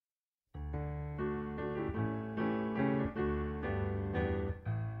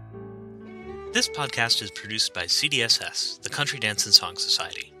This podcast is produced by CDSS, the Country Dance and Song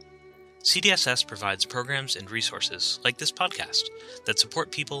Society. CDSS provides programs and resources, like this podcast, that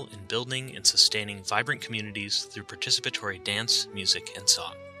support people in building and sustaining vibrant communities through participatory dance, music, and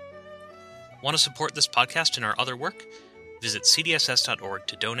song. Want to support this podcast and our other work? Visit cdss.org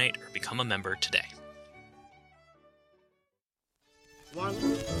to donate or become a member today.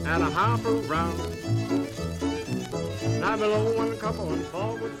 1.5 around. Now below 1 couple and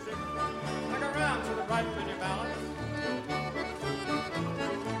forward 6. Look around to the right in your balance.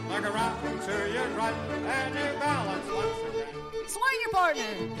 Look around to your right and you balance once again. Swing your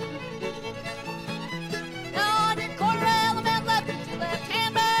partner. Now on your quarter element, left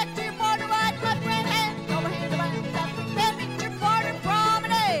hand back to your partner, right hand, over hand to back, then meet your partner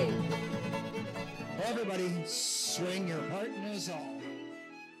promenade. Everybody, swing your partners on.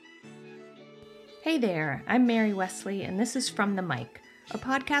 Hey there, I'm Mary Wesley, and this is From the Mic, a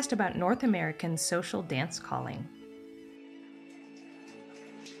podcast about North American social dance calling.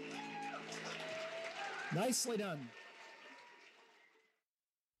 Nicely done.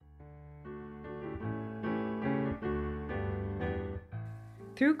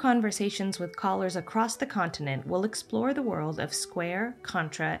 Through conversations with callers across the continent, we'll explore the world of square,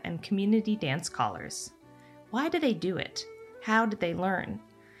 contra, and community dance callers. Why do they do it? How did they learn?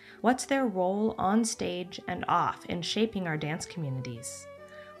 What's their role on stage and off in shaping our dance communities?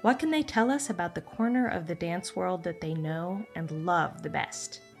 What can they tell us about the corner of the dance world that they know and love the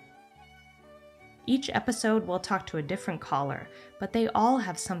best? Each episode we'll talk to a different caller, but they all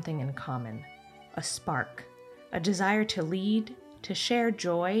have something in common. A spark, a desire to lead, to share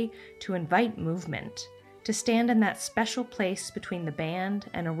joy, to invite movement, to stand in that special place between the band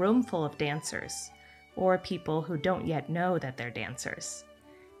and a room full of dancers, or people who don't yet know that they're dancers.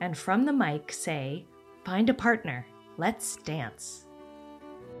 And from the mic say, find a partner, let's dance.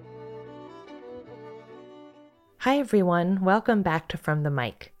 Hi everyone, welcome back to From the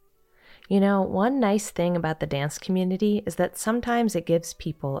Mic. You know, one nice thing about the dance community is that sometimes it gives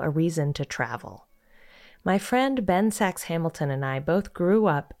people a reason to travel. My friend Ben Sachs-Hamilton and I both grew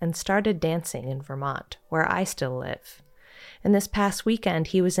up and started dancing in Vermont, where I still live. And this past weekend,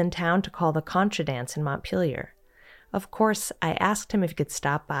 he was in town to call the Contra Dance in Montpelier. Of course, I asked him if he could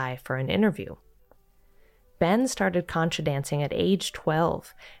stop by for an interview. Ben started contra dancing at age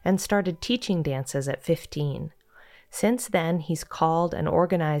 12 and started teaching dances at 15. Since then, he's called and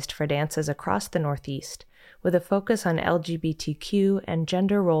organized for dances across the Northeast with a focus on LGBTQ and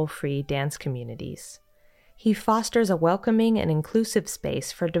gender role-free dance communities. He fosters a welcoming and inclusive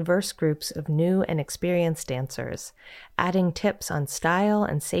space for diverse groups of new and experienced dancers, adding tips on style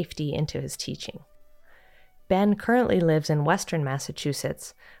and safety into his teaching. Ben currently lives in Western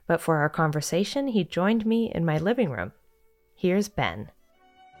Massachusetts, but for our conversation, he joined me in my living room. Here's Ben.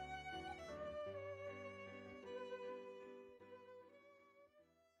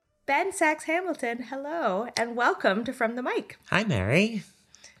 Ben Sachs-Hamilton, hello, and welcome to From the Mic. Hi, Mary.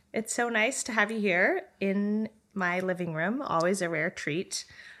 It's so nice to have you here in my living room. Always a rare treat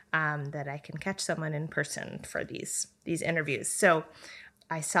that I can catch someone in person for these interviews. So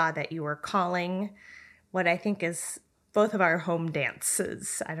I saw that you were calling what I think is both of our home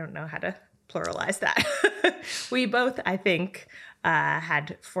dances. I don't know how to pluralize that. We both, I think,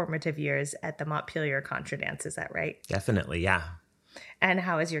 had formative years at the Montpelier Contra Dance. Is that right? Definitely, yeah. And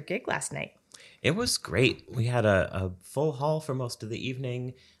how was your gig last night? It was great. We had a full hall for most of the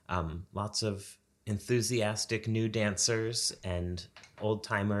evening. Lots of enthusiastic new dancers and old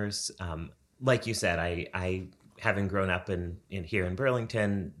timers. Like you said, I having grown up in here in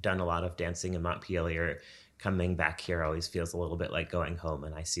Burlington, done a lot of dancing in Montpelier, coming back here always feels a little bit like going home,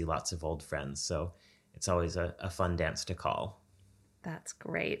 and I see lots of old friends. So it's always a fun dance to call. That's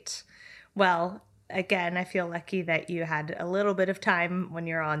great. Well, again, I feel lucky that you had a little bit of time when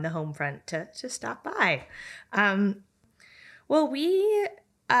you're on the home front to stop by. Well, we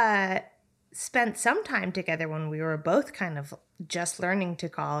spent some time together when we were both kind of just learning to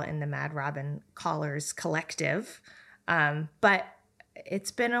call in the Mad Robin Callers Collective. But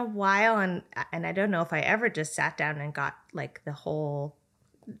it's been a while, and I don't know if I ever just sat down and got like the whole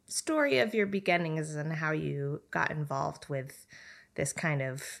story of your beginnings and how you got involved with this kind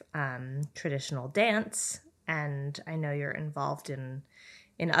of traditional dance. And I know you're involved in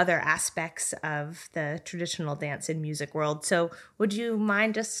other aspects of the traditional dance and music world. So would you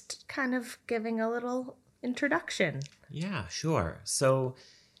mind just kind of giving a little introduction? Yeah, sure. So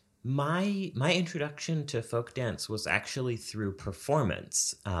my introduction to folk dance was actually through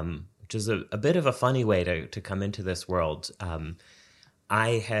performance, which is a bit of a funny way to come into this world. I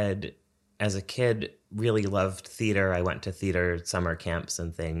had as a kid, really loved theater. I went to theater summer camps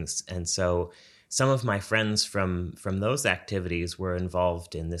and things. And so some of my friends from those activities were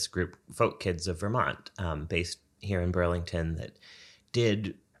involved in this group, Folk Kids of Vermont, based here in Burlington, that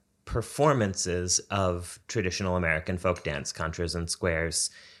did performances of traditional American folk dance, contras and squares,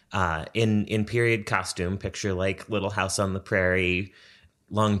 in period costume. Picture like Little House on the Prairie,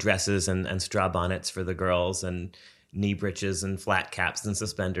 long dresses and straw bonnets for the girls, and knee breeches and flat caps and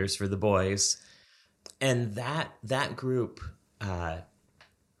suspenders for the boys. And that group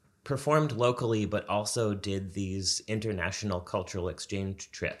performed locally, but also did these international cultural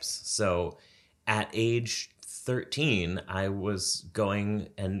exchange trips. So at age 13, I was going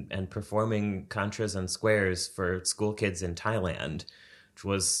and performing contras and squares for school kids in Thailand, which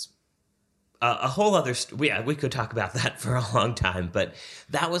was a whole other. We could talk about that for a long time, but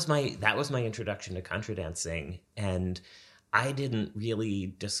that was my introduction to contra dancing, and I didn't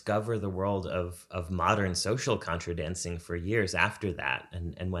really discover the world of modern social contra dancing for years after that,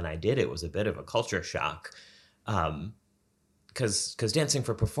 and when I did, it was a bit of a culture shock. Because dancing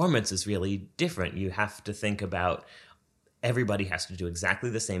for performance is really different. You have to think about everybody has to do exactly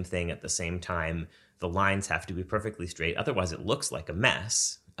the same thing at the same time. The lines have to be perfectly straight. Otherwise, it looks like a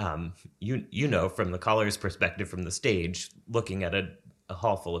mess. You know, from the caller's perspective from the stage, looking at a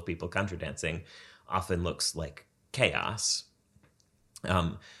hall full of people contra dancing often looks like chaos.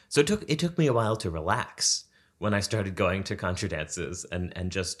 So it took me a while to relax when I started going to contra dances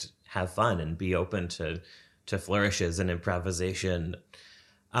and just have fun and be open to flourishes and improvisation.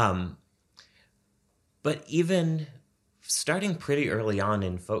 But even starting pretty early on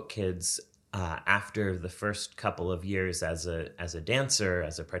in Folk Kids, after the first couple of years as a dancer,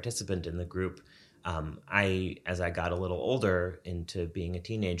 as a participant in the group, as I got a little older into being a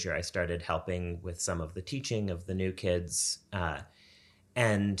teenager, I started helping with some of the teaching of the new kids.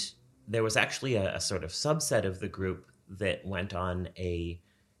 And there was actually a sort of subset of the group that went on a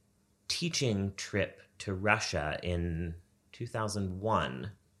teaching trip to Russia in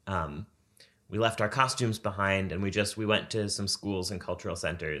 2001. We left our costumes behind, and we went to some schools and cultural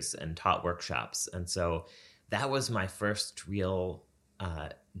centers and taught workshops. And so that was my first real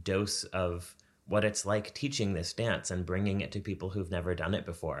dose of what it's like teaching this dance and bringing it to people who've never done it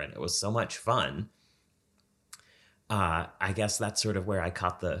before. And it was so much fun. I guess that's sort of where I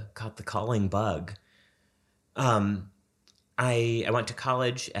caught the calling bug. I went to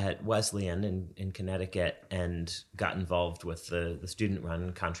college at Wesleyan in Connecticut and got involved with the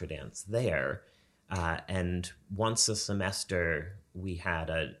student-run contra dance there. And once a semester, we had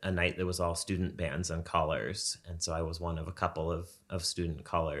a night that was all student bands and callers. And so I was one of a couple of student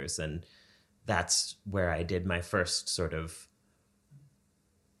callers. And that's where I did my first sort of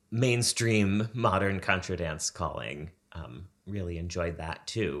mainstream modern contra dance calling. Really enjoyed that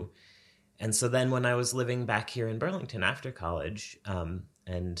too. And so then when I was living back here in Burlington after college,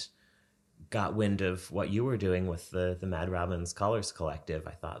 and got wind of what you were doing with the Mad Robins Callers Collective,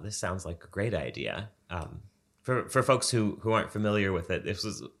 I thought, this sounds like a great idea. For folks who aren't familiar with it, this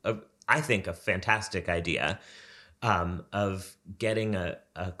was, I think, a fantastic idea of getting a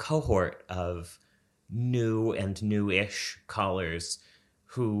cohort of new and new-ish callers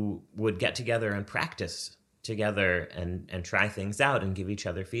who would get together and practice together and try things out and give each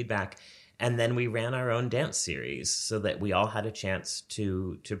other feedback. And then we ran our own dance series so that we all had a chance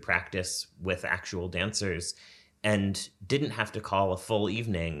to practice with actual dancers and didn't have to call a full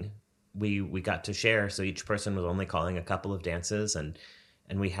evening. We got to share, so each person was only calling a couple of dances, and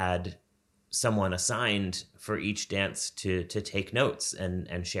we had someone assigned for each dance to take notes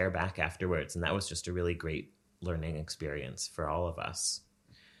and share back afterwards. And that was just a really great learning experience for all of us.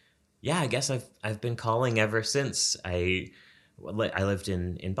 Yeah, I guess I've been calling ever since. I lived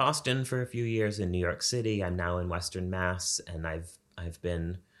in Boston for a few years, in New York City. I'm now in Western Mass, and I've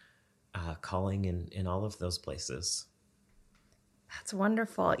been calling in all of those places. That's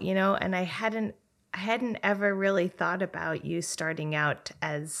wonderful, and I hadn't ever really thought about you starting out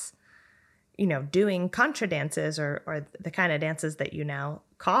as, doing contra dances or the kind of dances that you now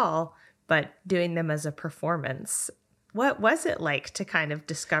call, but doing them as a performance. What was it like to kind of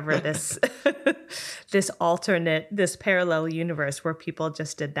discover this this parallel universe where people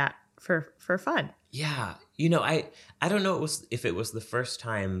just did that for fun? Yeah. I don't know if it was the first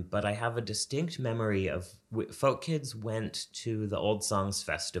time, but I have a distinct memory of Folk Kids went to the Old Songs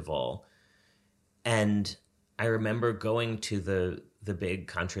Festival, and I remember going to the big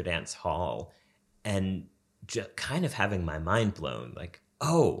contra dance hall and just kind of having my mind blown, like,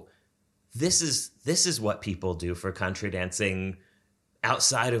 oh, this is what people do for contra dancing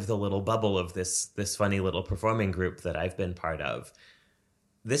outside of the little bubble of this funny little performing group that I've been part of.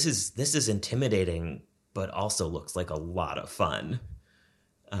 this is intimidating, but also looks like a lot of fun.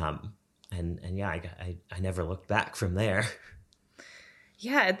 And yeah, I never looked back from there.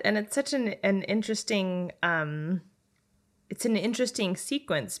 Yeah, and it's such an interesting it's an interesting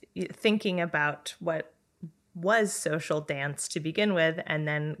sequence, thinking about what was social dance to begin with, and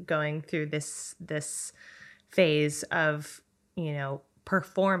then going through this phase of, you know,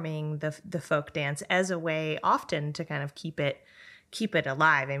 performing the folk dance as a way often to kind of keep it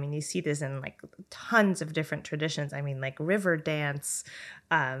alive. I mean, you see this in like tons of different traditions. I mean, like river dance,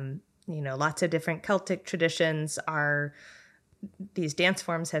 you know, lots of different Celtic traditions are, these dance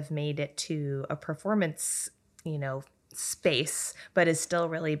forms have made it to a performance, you know, space, but is still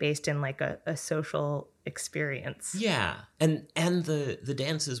really based in like a social experience. Yeah. And the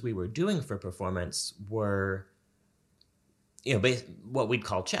dances we were doing for performance were, you know, what we'd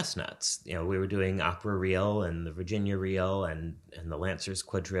call chestnuts. You know, we were doing opera reel and the Virginia reel and the Lancers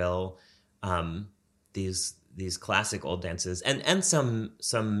quadrille, these classic old dances, and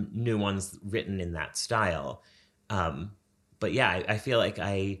some new ones written in that style. But yeah, I feel like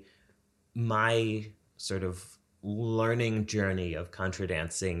my sort of learning journey of contra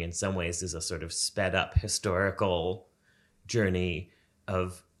dancing in some ways is a sort of sped up historical journey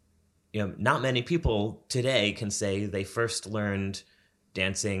of, you know, not many people today can say they first learned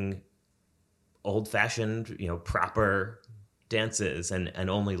dancing old fashioned, you know, proper dances and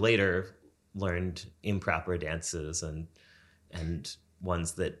only later learned improper dances and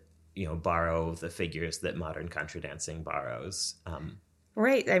ones that, you know, borrow the figures that modern contra dancing borrows.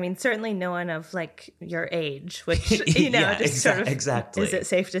 Right. I mean, certainly no one of like your age, which, you know, yeah, just sort of, exactly. Is it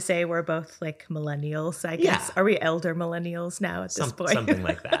safe to say we're both like millennials, I guess? Yeah. Are we elder millennials now at this point? Something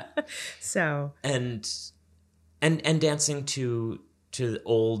like that. So. And dancing to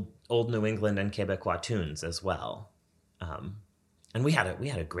old New England and Quebecois tunes as well. And we had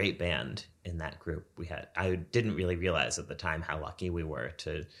a great band in that group. I didn't really realize at the time how lucky we were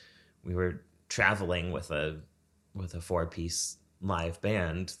traveling with a 4-piece live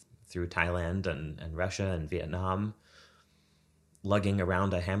band through Thailand and Russia and Vietnam, lugging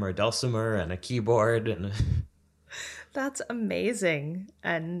around a hammer dulcimer and a keyboard. And That's amazing.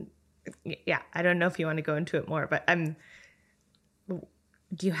 And yeah, I don't know if you want to go into it more, but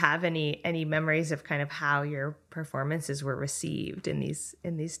do you have any memories of kind of how your performances were received in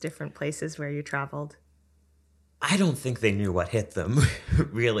these different places where you traveled? I don't think they knew what hit them,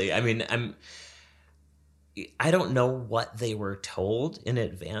 really. I mean, I don't know what they were told in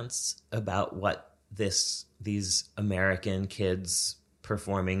advance about what these American kids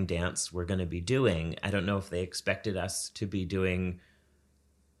performing dance were going to be doing. I don't know if they expected us to be doing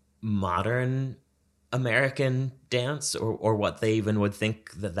modern American dance or what they even would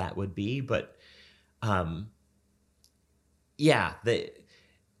think that would be. But yeah,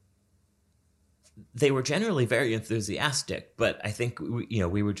 they were generally very enthusiastic, but I think, you know,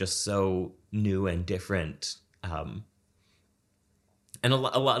 we were just so new and different. And a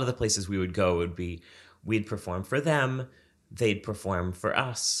lot of the places we would go would be, we'd perform for them, they'd perform for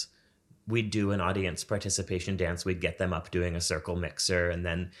us. We'd do an audience participation dance. We'd get them up doing a circle mixer, and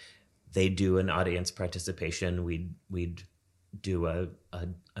then they'd do an audience participation. We'd do a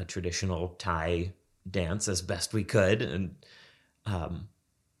traditional Thai dance as best we could. And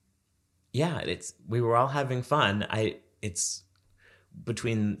yeah, we were all having fun. It's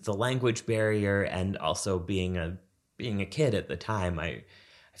between the language barrier and also being a kid at the time. I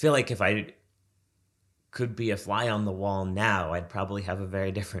feel like if I could be a fly on the wall now, I'd probably have a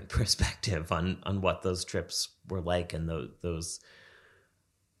very different perspective on what those trips were like and those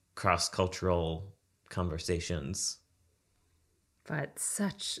cross-cultural conversations. But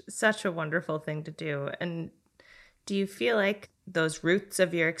such a wonderful thing to do. And do you feel like those roots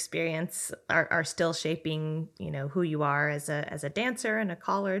of your experience are still shaping, you know, who you are as a dancer and a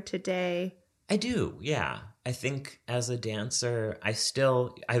caller today? I do, yeah. I think as a dancer,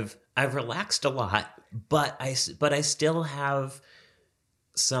 I've relaxed a lot, but I still have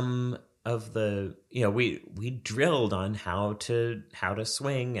some of the, you know, we drilled on how to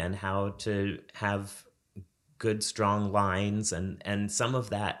swing and how to have good strong lines, and some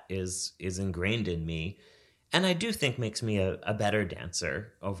of that is ingrained in me. And I do think makes me a better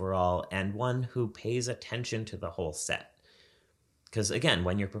dancer overall, and one who pays attention to the whole set. Because again,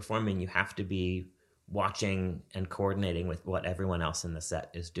 when you're performing, you have to be watching and coordinating with what everyone else in the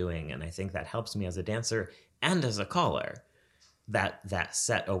set is doing. And I think that helps me as a dancer and as a caller. That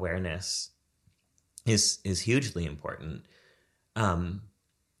set awareness is hugely important. And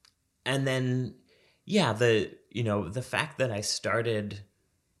then, yeah, the fact that I started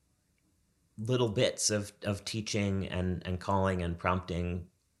little bits of teaching and calling and prompting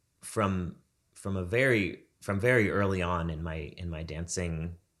from very early on in my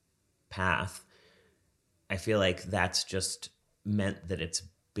dancing path, I feel like that's just meant that it's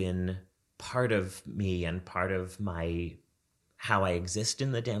been part of me and part of my how I exist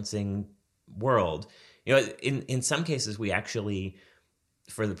in the dancing world. You know, in some cases, we actually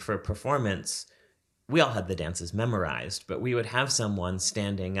for performance, we all had the dances memorized, but we would have someone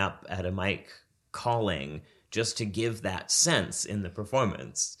standing up at a mic calling just to give that sense in the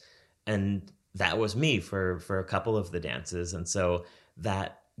performance, and that was me for a couple of the dances. And so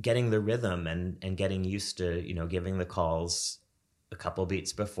that getting the rhythm and getting used to, you know, giving the calls a couple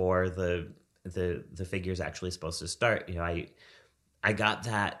beats before the figure's actually supposed to start, you know, I got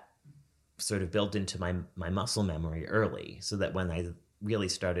that sort of built into my muscle memory early, so that when I really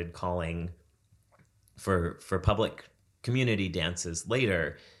started calling for public community dances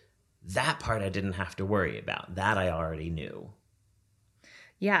later, that part I didn't have to worry about. That I already knew.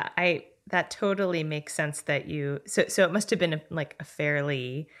 Yeah, that totally makes sense that so it must have been a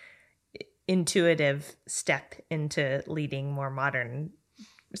fairly intuitive step into leading more modern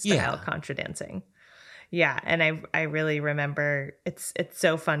style contra dancing. Yeah, and I really remember it's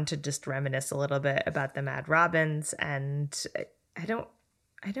so fun to just reminisce a little bit about the Mad Robins, and I don't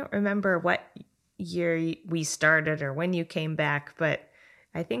remember what year we started or when you came back, but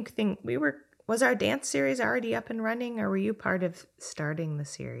I think was our dance series already up and running, or were you part of starting the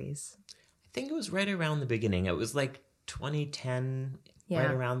series? I think it was right around the beginning. It was like 2010,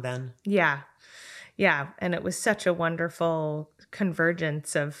 right around then. Yeah. Yeah. And it was such a wonderful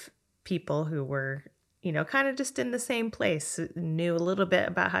convergence of people who were, you know, kind of just in the same place, knew a little bit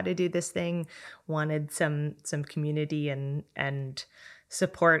about how to do this thing, wanted some community and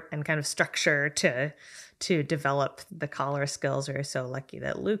support and kind of structure to develop the collar skills. We were so lucky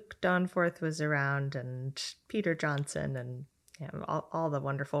that Luke Donforth was around, and Peter Johnson, and all the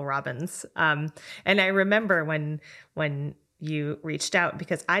wonderful Robins. And I remember when you reached out,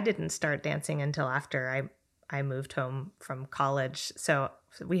 because I didn't start dancing until after I moved home from college. So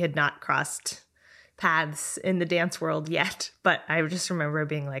we had not crossed paths in the dance world yet. But I just remember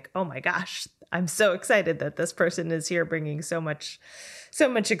being like, oh my gosh, I'm so excited that this person is here bringing so much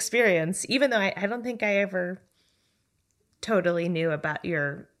experience, even though I don't think I ever totally knew about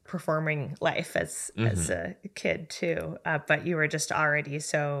your performing life as a kid too. But you were just already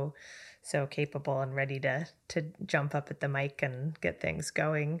so capable and ready to jump up at the mic and get things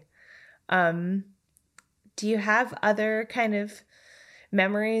going. Do you have other kind of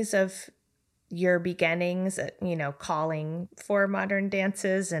memories of your beginnings, you know, calling for modern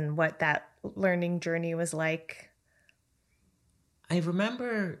dances and what that learning journey was like? I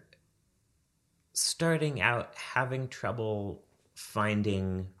remember starting out having trouble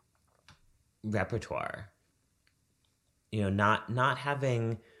finding repertoire. You know, not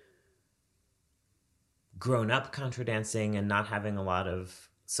having grown up contra dancing and not having a lot of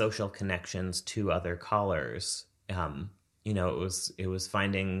social connections to other callers. You know, it was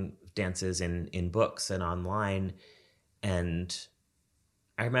finding dances in books and online, and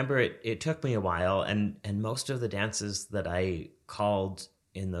I remember it took me a while, and most of the dances that I called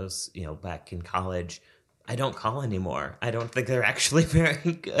in those, you know, back in college, I don't call anymore. I don't think they're actually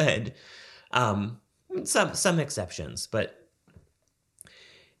very good. Some exceptions, but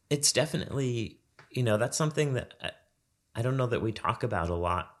it's definitely, you know, that's something that I don't know that we talk about a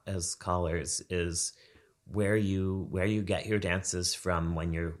lot as callers, is where you get your dances from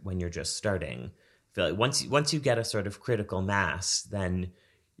when you're just starting. I feel like once you get a sort of critical mass, then,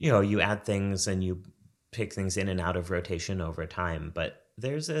 you know, you add things and you pick things in and out of rotation over time. But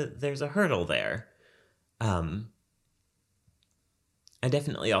there's a hurdle there. I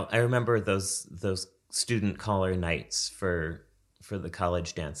remember those student caller nights for the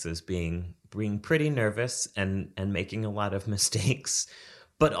college dances being pretty nervous and making a lot of mistakes,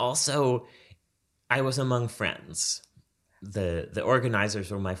 but also I was among friends. The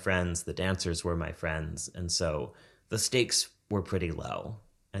organizers were my friends, the dancers were my friends, and so the stakes were pretty low,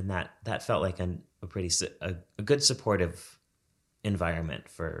 and that felt like a good supportive environment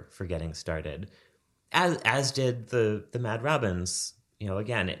for getting started. As did the Mad Robins. You know,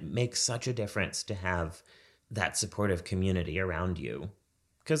 again, it makes such a difference to have that supportive community around you,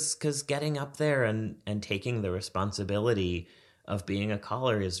 because getting up there and taking the responsibility of being a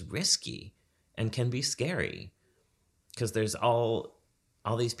caller is risky and can be scary, because there's all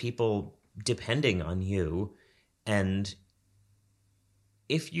these people depending on you, and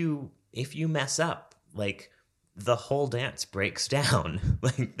if you mess up, like, the whole dance breaks down.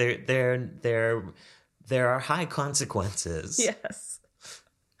 Like, there are high consequences. Yes.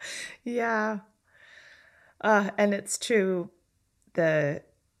 Yeah. And it's true.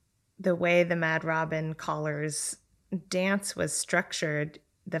 the way the Mad Robin Callers dance was structured,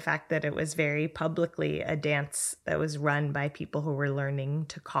 the fact that it was very publicly a dance that was run by people who were learning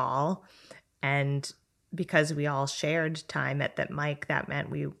to call. And because we all shared time at that mic, that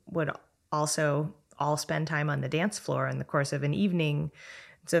meant we would also all spend time on the dance floor in the course of an evening.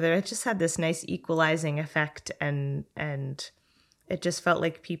 So there it just had this nice equalizing effect, and it just felt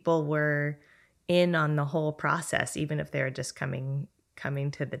like people were in on the whole process, even if they were just coming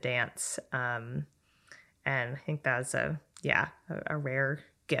to the dance. And I think that was a rare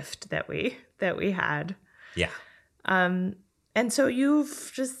gift that we had. Yeah. And so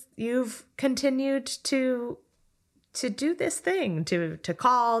you've continued to do this thing, to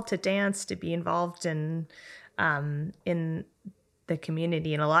call, to dance, to be involved in the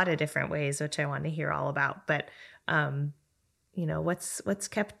community in a lot of different ways, which I want to hear all about. But what's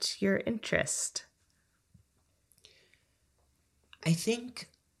kept your interest? I think,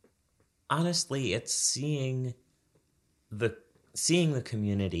 honestly, it's seeing the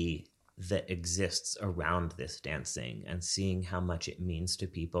community that exists around this dancing and seeing how much it means to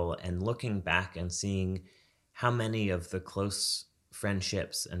people, and looking back and seeing how many of the close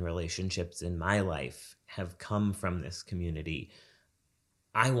friendships and relationships in my life have come from this community.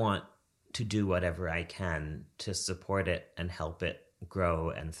 I want to do whatever I can to support it and help it grow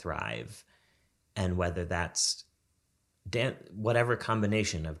and thrive. And whether that's whatever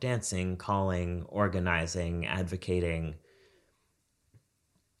combination of dancing, calling, organizing, advocating,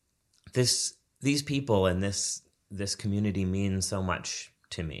 these people and this community mean so much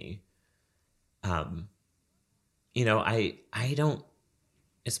to me. I don't,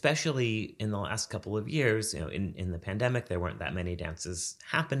 especially in the last couple of years, in the pandemic, there weren't that many dances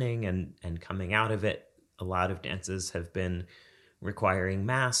happening, and coming out of it, a lot of dances have been requiring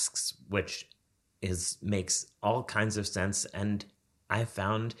masks, which makes all kinds of sense. And I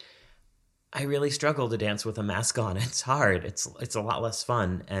found I really struggle to dance with a mask on. It's hard. It's a lot less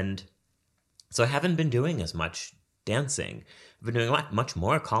fun. And so I haven't been doing as much dancing. I've been doing much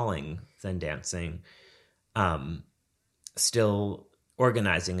more calling than dancing. Still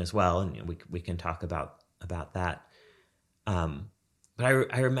organizing as well, and we can talk about that. But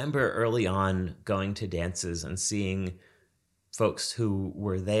I remember early on going to dances and seeing folks who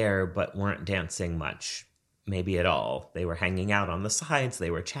were there but weren't dancing much, maybe at all. They were hanging out on the sides,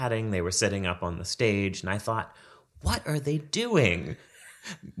 they were chatting, they were sitting up on the stage, and I thought, what are they doing?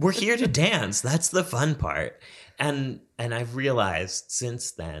 We're here to dance. That's the fun part. And I've realized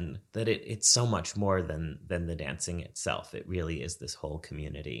since then that it's so much more than the dancing itself. It really is this whole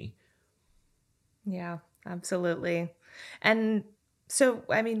community. Yeah, absolutely. And so,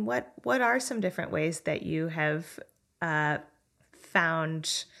 I mean, what are some different ways that you have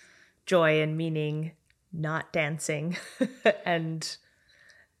found joy and meaning not dancing and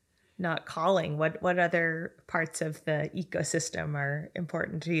not calling? What other parts of the ecosystem are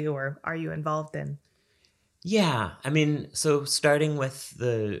important to you, or are you involved in? Yeah, I mean, so starting with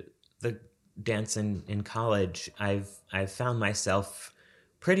the dance in college, I've found myself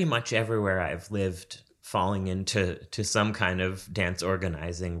pretty much everywhere I've lived falling into some kind of dance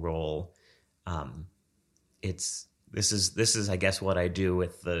organizing role. This is I guess what I do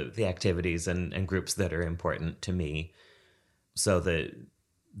with the activities and groups that are important to me. So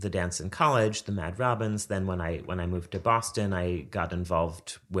the dance in college, the Mad Robins. Then when I moved to Boston, I got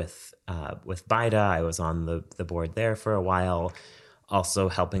involved with BIDA. I was on the board there for a while, also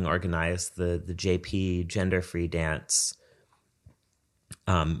helping organize the JP Gender Free Dance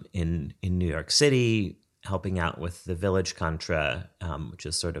in New York City, helping out with the Village Contra, which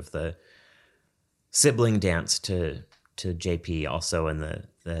is sort of the sibling dance to JP, also in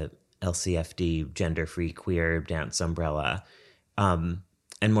the LCFD Gender Free Queer Dance umbrella.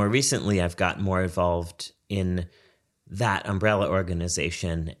 And more recently, I've gotten more involved in that umbrella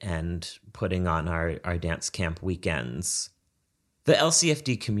organization and putting on our dance camp weekends. The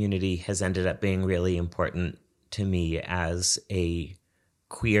LCFD community has ended up being really important to me as a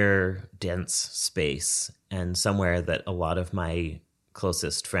queer dance space, and somewhere that a lot of my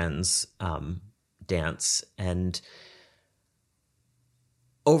closest friends dance. And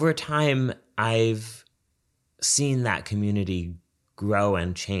over time, I've seen that community grow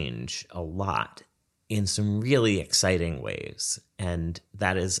and change a lot in some really exciting ways, and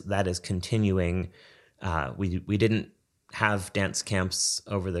that is continuing. We didn't have dance camps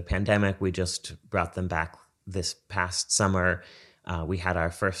over the pandemic. We just brought them back this past summer. We had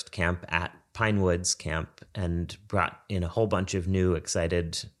our first camp at Pinewoods Camp and brought in a whole bunch of new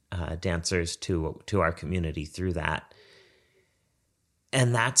excited dancers to our community through that.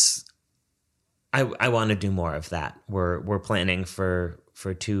 And I want to do more of that. We're planning for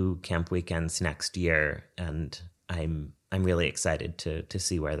for 2 camp weekends next year, and I'm really excited to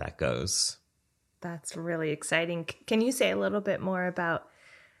see where that goes. That's really exciting. Can you say a little bit more about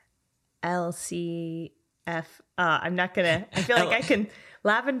LCF? I'm not gonna. I feel like I can.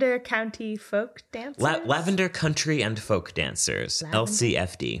 Lavender County Folk Dancers. Lavender Country and Folk Dancers.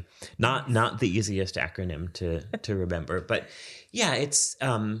 LCFD. Not the easiest acronym to remember, but yeah, it's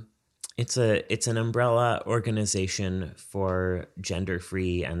an umbrella organization for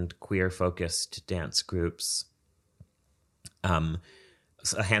gender-free and queer-focused dance groups.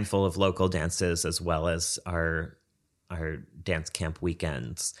 A handful of local dances as well as our dance camp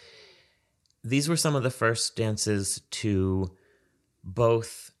weekends. These were some of the first dances to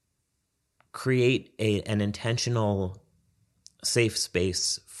both create an intentional safe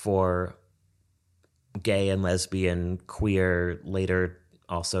space for gay and lesbian, queer, later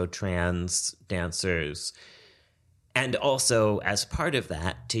also trans dancers, and also as part of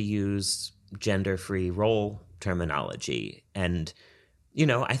that to use gender-free role terminology. And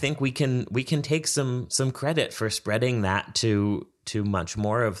I think we can take some credit for spreading that to much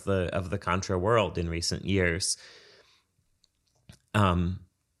more of the contra world in recent years. And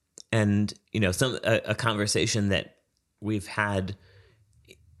a conversation that we've had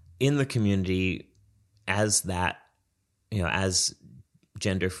in the community as that, as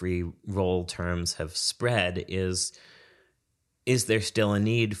gender-free role terms have spread is there still a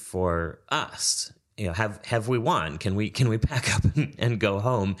need for us? Have we won? Can we pack up and go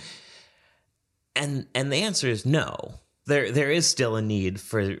home? And the answer is no. There is still a need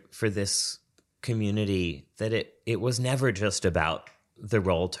for this community, that it was never just about the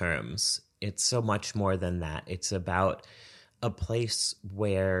role terms. It's so much more than that. It's about a place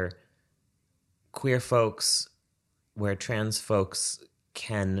where queer folks, where trans folks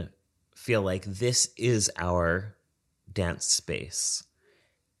can feel like this is our dance space.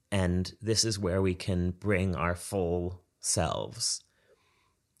 And this is where we can bring our full selves.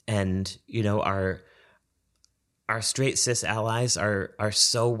 And, our straight cis allies are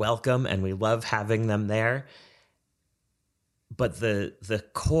so welcome, and we love having them there. But the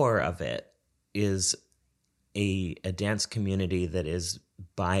core of it is a dance community that is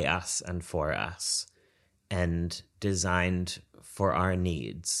by us and for us, and designed for our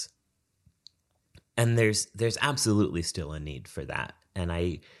needs. And there's absolutely still a need for that. And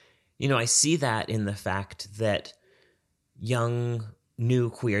I see that in the fact that young, new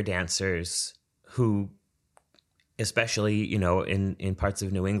queer dancers who, especially, in parts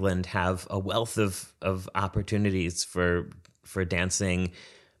of New England, have a wealth of opportunities for dancing,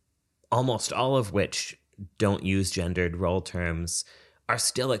 almost all of which don't use gendered role terms, are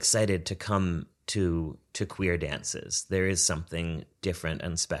still excited to come to queer dances. There is something different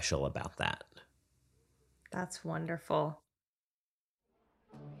and special about that. That's wonderful.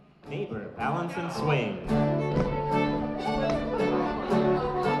 Neighbor, balance and swing.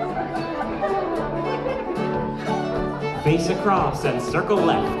 Face across and circle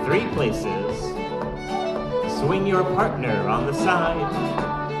left 3 places. Swing your partner on the side.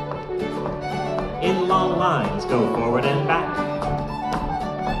 In long lines, go forward and back.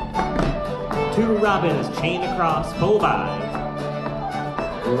 2 robins, chain across, pull by.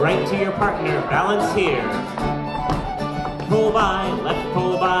 Right to your partner, balance here. Pull by, left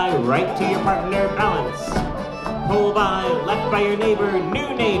pull by, right to your partner, balance. Pull by, left by your neighbor,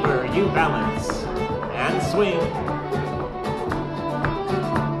 new neighbor, you balance. And swing.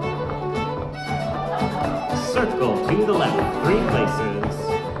 Circle to the left, 3 places.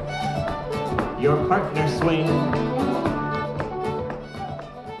 Your partner swing.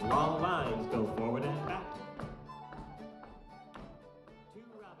 Long lines, go forward and back. 2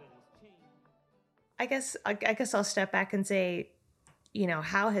 robins, chain. I guess I'll step back and say,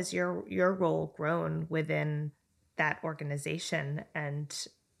 how has your role grown within that organization, and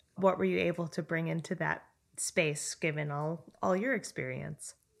what were you able to bring into that space given all your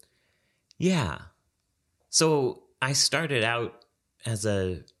experience? Yeah. So I started out as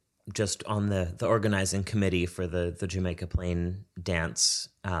just on the organizing committee for the Jamaica Plain dance,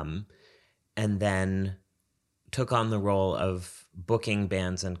 and then took on the role of booking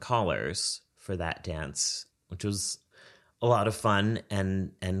bands and callers for that dance, which was a lot of fun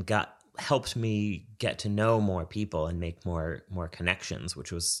and helped me get to know more people and make more connections,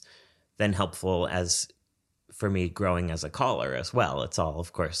 which was then helpful as for me growing as a caller as well. It's all,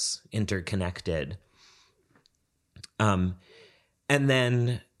 of course, interconnected. And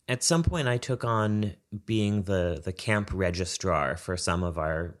then at some point I took on being the camp registrar for some of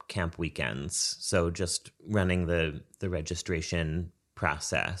our camp weekends. So just running the registration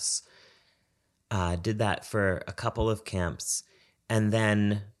process. Did that for a couple of camps. And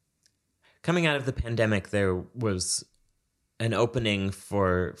then coming out of the pandemic, there was an opening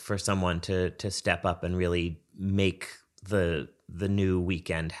for someone to step up and really make the new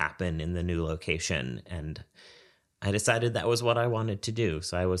weekend happen in the new location. And I decided that was what I wanted to do.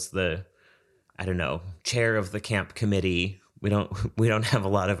 So I was the, chair of the camp committee. We don't have a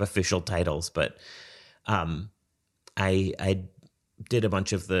lot of official titles, but I did a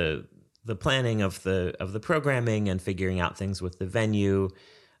bunch of the planning of the programming and figuring out things with the venue.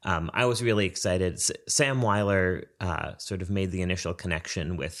 I was really excited. Sam Weiler sort of made the initial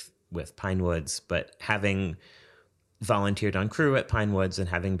connection with Pinewoods, but having volunteered on crew at Pinewoods and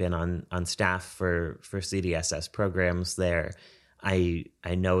having been on staff for CDSS programs there, I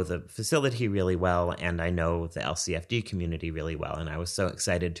know the facility really well, and I know the LCFD community really well, and I was so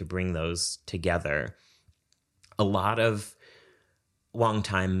excited to bring those together. A lot of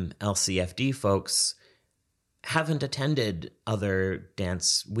longtime LCFD folks haven't attended other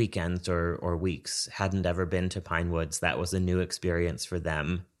dance weekends or weeks, hadn't ever been to Pinewoods. That was a new experience for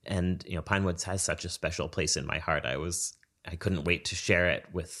them. And, Pinewoods has such a special place in my heart. I couldn't wait to share it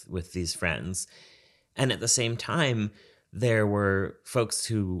with these friends. And at the same time, there were folks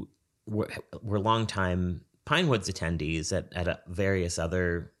who were longtime Pinewoods attendees at various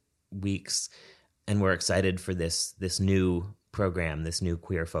other weeks and were excited for this new program, this new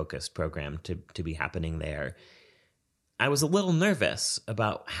queer-focused program to be happening there. I was a little nervous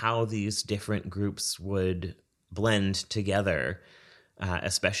about how these different groups would blend together,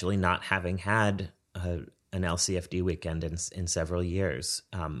 especially not having had an LCFD weekend in several years.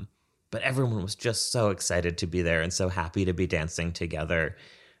 But everyone was just so excited to be there and so happy to be dancing together.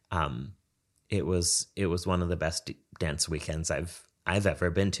 It was one of the best dance weekends I've ever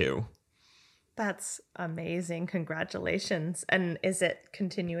been to. That's amazing. Congratulations. And is it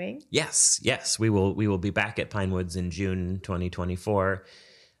continuing? Yes. We will be back at Pinewoods in June 2024.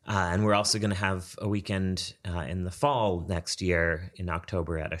 And we're also going to have a weekend in the fall next year in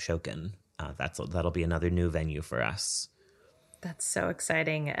October at Ashokan. That'll be another new venue for us. That's so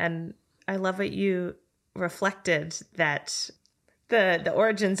exciting. And I love what you reflected, that the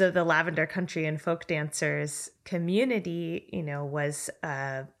origins of the Lavender Country and folk dancers community, was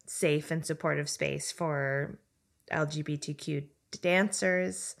a safe and supportive space for LGBTQ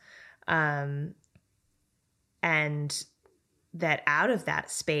dancers. And that out of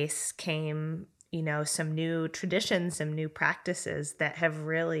that space came, some new traditions, some new practices that have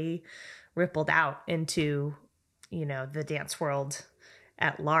really rippled out into, the dance world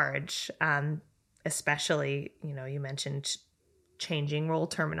at large. Especially, you mentioned changing role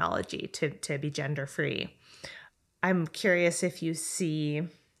terminology to be gender free. I'm curious if you see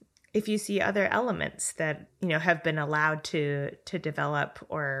other elements that, have been allowed to develop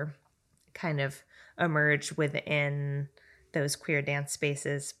or kind of emerge within those queer dance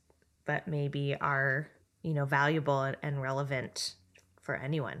spaces, but maybe are, valuable and relevant for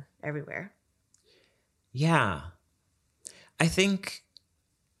anyone everywhere. Yeah. I think,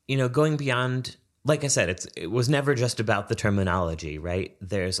 going beyond, like I said, it was never just about the terminology, right?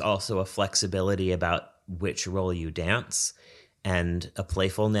 There's also a flexibility about which role you dance and a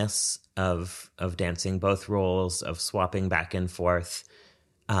playfulness of dancing both roles, of swapping back and forth,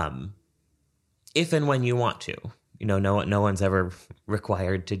 if and when you want to. No one's ever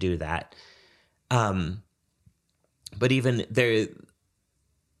required to do that. But even there's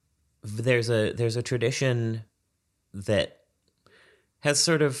a tradition that has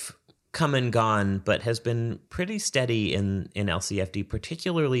sort of come and gone, but has been pretty steady in LCFD,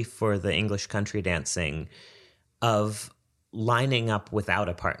 particularly for the English country dancing, of lining up without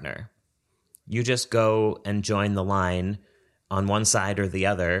a partner. You just go and join the line on one side or the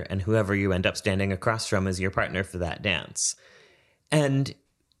other, and whoever you end up standing across from is your partner for that dance. And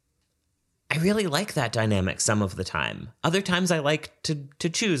I really like that dynamic some of the time. Other times I like to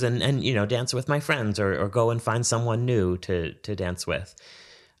choose and dance with my friends or go and find someone new to dance with.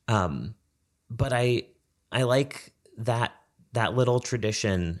 But I like that little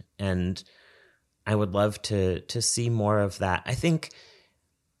tradition, and I would love to see more of that. I think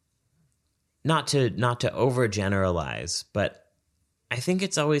not to overgeneralize, but I think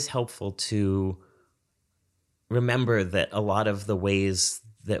it's always helpful to remember that a lot of the ways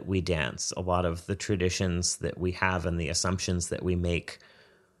that we dance, a lot of the traditions that we have and the assumptions that we make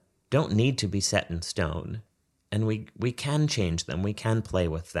don't need to be set in stone. And we can change them. We can play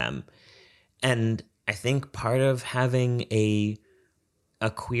with them. And I think part of having a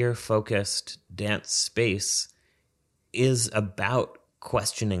queer-focused dance space is about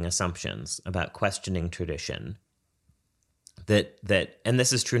questioning assumptions, about questioning tradition. And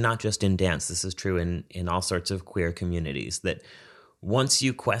this is true not just in dance, this is true in all sorts of queer communities, that once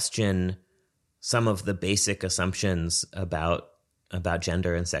you question some of the basic assumptions about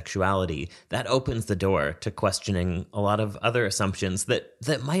gender and sexuality, that opens the door to questioning a lot of other assumptions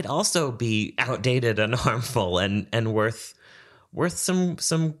that might also be outdated and harmful and worth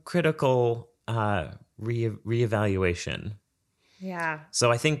some critical reevaluation. Yeah.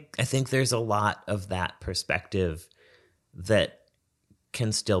 So I think there's a lot of that perspective that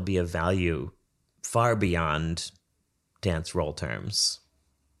can still be of value far beyond dance role terms.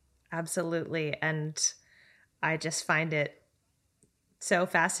 Absolutely. And I just find it so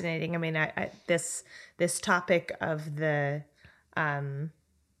fascinating. I mean, this topic of the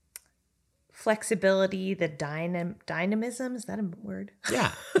flexibility, the dynamism, is that a word?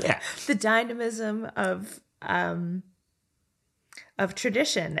 Yeah. The dynamism of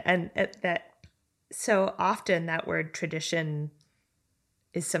tradition, and that so often that word tradition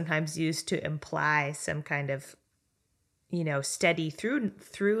is sometimes used to imply some kind of, steady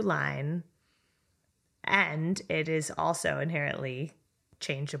through line, and it is also inherently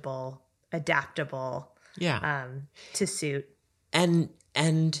changeable, adaptable, to suit. And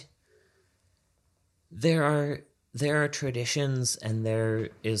there are traditions, and there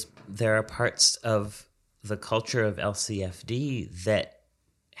are parts of the culture of LCFD that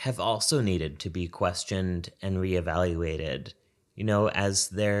have also needed to be questioned and reevaluated. As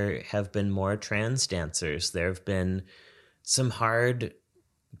there have been more trans dancers, there have been some hard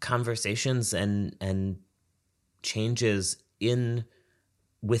conversations and changes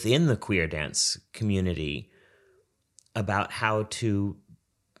within the queer dance community about how to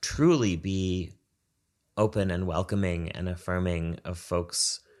truly be open and welcoming and affirming of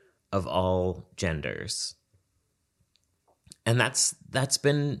folks of all genders. And that's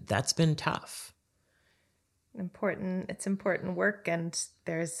been tough. It's important work, and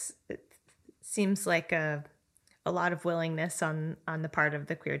it seems like a lot of willingness on the part of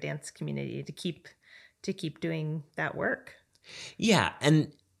the queer dance community to keep doing that work. Yeah,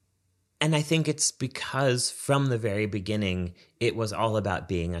 and I think it's because from the very beginning it was all about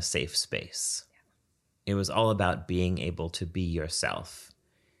being a safe space. Yeah. It was all about being able to be yourself,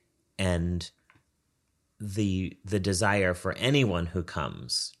 and the desire for anyone who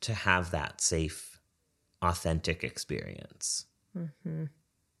comes to have that safe, authentic experience. Mm-hmm.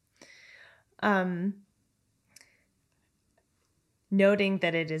 Noting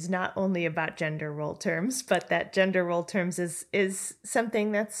that it is not only about gender role terms, but that gender role terms is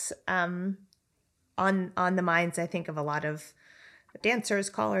something that's on the minds, I think, of a lot of dancers,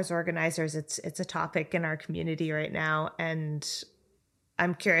 callers, organizers. It's a topic in our community right now, and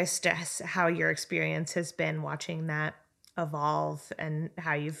I'm curious to how your experience has been watching that evolve, and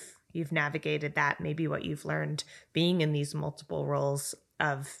how you've navigated that, maybe what you've learned being in these multiple roles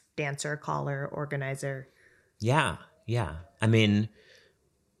of dancer, caller, organizer. Yeah. I mean,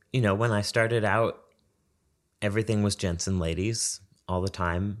 when I started out, everything was gents and ladies all the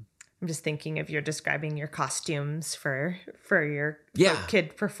time. I'm just thinking of you're describing your costumes for your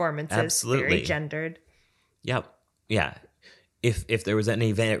kid performances. Absolutely. Very gendered. Yep. Yeah. If there was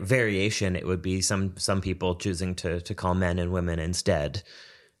any variation, it would be some people choosing to call men and women instead.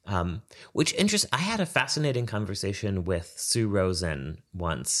 Which interests. I had a fascinating conversation with Sue Rosen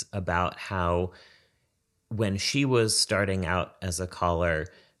once about how when she was starting out as a caller,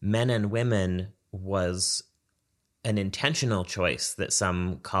 men and women was an intentional choice that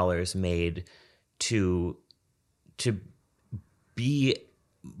some callers made to be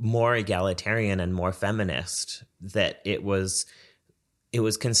more egalitarian and more feminist, that it was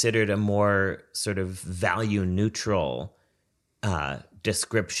considered a more sort of value neutral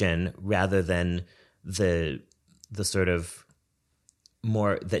description, rather than the sort of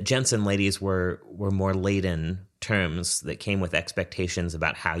more that gents and ladies were more laden terms that came with expectations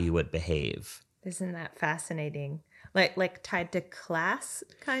about how you would behave. Isn't that fascinating? Like tied to class,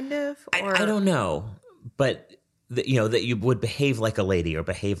 kind of? Or... I don't know, but that you would behave like a lady or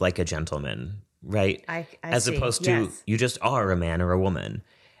behave like a gentleman, right? I As see. opposed to you just are a man or a woman,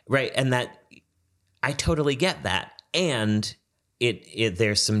 right? And that I totally get that, and it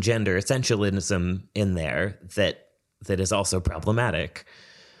there's some gender essentialism in there that is also problematic.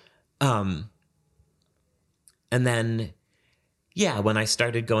 And then, when I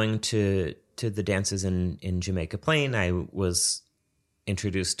started going to the dances in Jamaica Plain, I was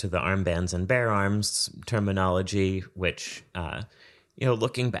introduced to the armbands and bare arms terminology, which,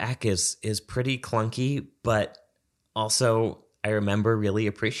 looking back is pretty clunky, but also I remember really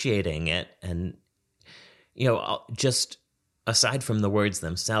appreciating it. And, just aside from the words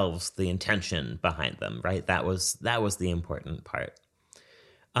themselves, the intention behind them, right? That was the important part.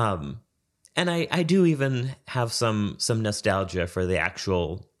 And I do even have some nostalgia for the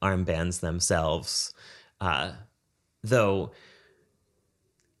actual armbands themselves, though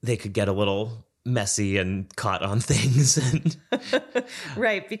they could get a little messy and caught on things. And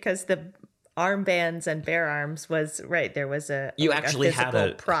Right, because the armbands and bear arms was right. There was a You like actually a had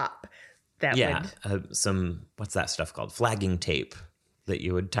physical a- prop that would some, what's that stuff called? Flagging tape that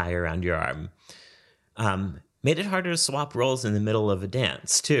you would tie around your arm. Made it harder to swap roles in the middle of a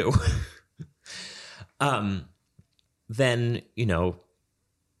dance, too. Then,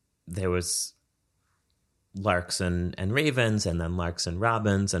 there was larks and ravens, and then larks and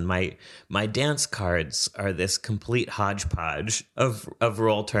robins, and my dance cards are this complete hodgepodge of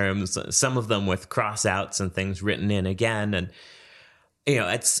role terms, some of them with cross outs and things written in again. And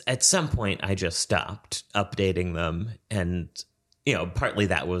at some point I just stopped updating them, and partly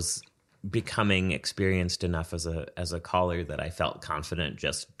that was becoming experienced enough as a caller that I felt confident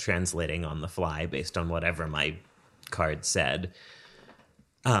just translating on the fly based on whatever my card said.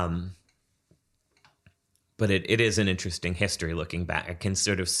 But it is an interesting history looking back. I can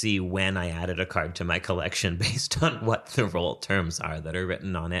sort of see when I added a card to my collection based on what the role terms are that are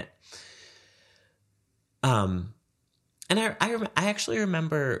written on it. And I actually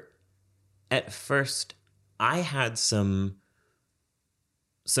remember at first I had some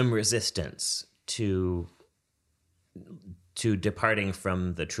resistance to departing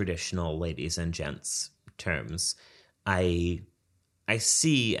from the traditional ladies and gents terms. I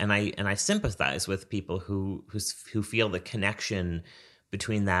see and I sympathize with people who feel the connection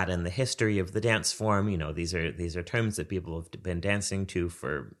between that and the history of the dance form. These are terms that people have been dancing to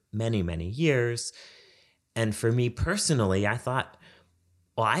for many, many years. And for me personally, I thought,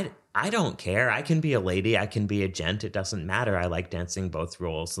 well, I don't care. I can be a lady. I can be a gent. It doesn't matter. I like dancing both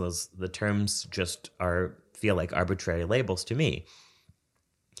roles. The terms just feel like arbitrary labels to me.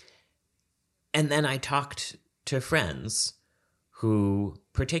 And then I talked to friends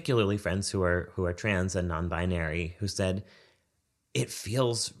particularly friends who are trans and non-binary, who said, it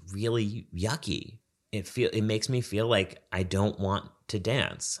feels really yucky. It makes me feel like I don't want to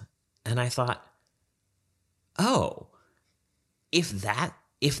dance. And I thought, oh, if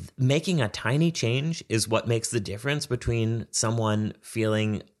making a tiny change is what makes the difference between someone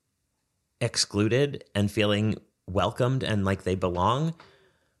feeling excluded and feeling welcomed and like they belong,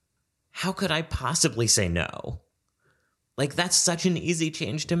 how could I possibly say no? Like, that's such an easy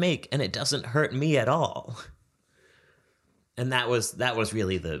change to make, and it doesn't hurt me at all. And that was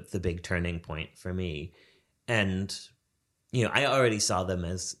really the big turning point for me. And, I already saw them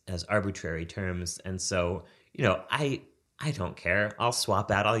as arbitrary terms. And so, I don't care. I'll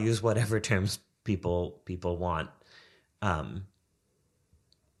swap out. I'll use whatever terms people want. I'm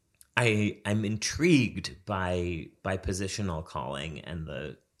intrigued by positional calling and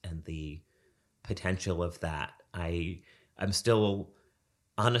the potential of that. I'm still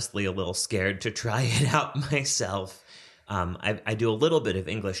honestly a little scared to try it out myself. I do a little bit of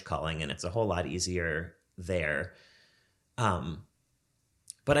English calling, and it's a whole lot easier there.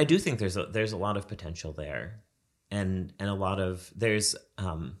 But I do think there's a lot of potential there, and a lot of there's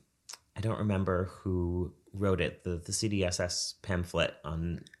I don't remember who wrote it, the CDSS pamphlet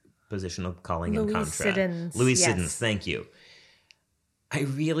on positional calling and contra. Louise Siddons, thank you. I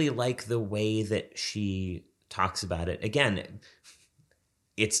really like the way that she talks about it. Again,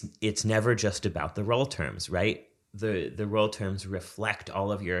 it's never just about the role terms, right? The role terms reflect all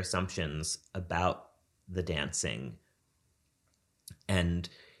of your assumptions about the dancing, and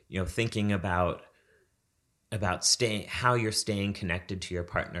thinking about how you're staying connected to your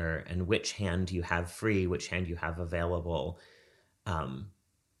partner, and which hand you have free, which hand you have available. I'm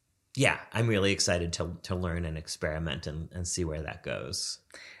really excited to learn and experiment and see where that goes.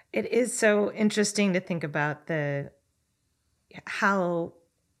 It is so interesting to think about how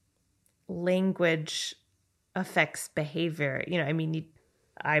language affects behavior. I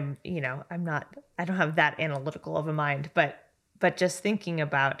don't have that analytical of a mind, but just thinking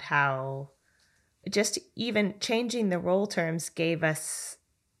about how just even changing the role terms gave us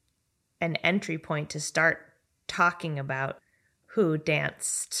an entry point to start talking about who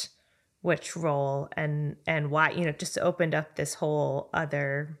danced which role and why, just opened up this whole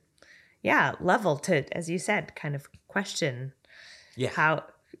other level to, as you said, kind of question how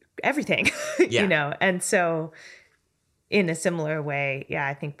everything, and so in a similar way,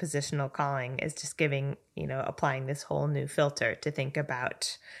 I think positional calling is just giving, applying this whole new filter to think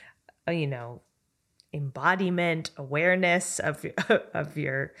about, embodiment, awareness of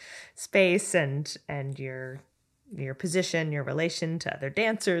your space and your position, your relation to other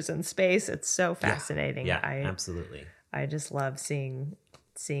dancers in space. It's so fascinating. Yeah, absolutely. I just love seeing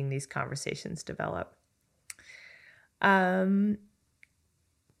seeing these conversations develop. I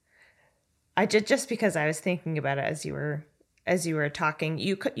just because I was thinking about it as you were talking,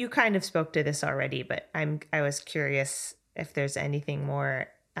 you kind of spoke to this already, but I was curious if there's anything more,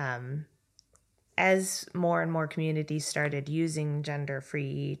 as more and more communities started using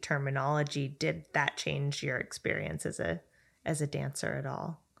gender-free terminology, did that change your experience as a dancer at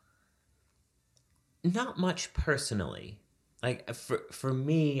all? Not much personally. Like for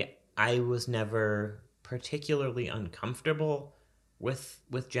me, I was never particularly uncomfortable with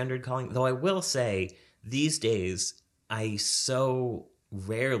gendered calling, though I will say these days I so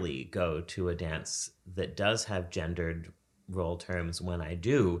rarely go to a dance that does have gendered role terms. When I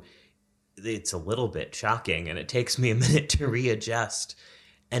do, it's a little bit shocking and it takes me a minute to readjust,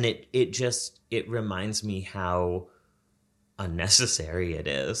 and it reminds me how unnecessary it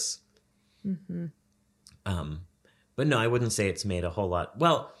is. Mm-hmm. But no, I wouldn't say it's made a whole lot.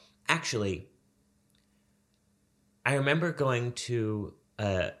 Well, actually, I remember going to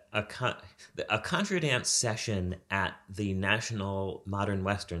a contra dance session at the National Modern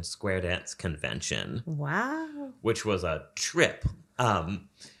Western Square Dance Convention. Wow. Which was a trip.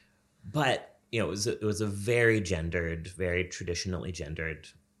 But, it was a very gendered, very traditionally gendered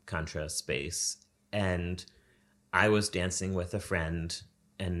contra space. And I was dancing with a friend,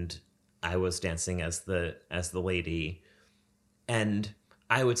 and I was dancing as the lady. And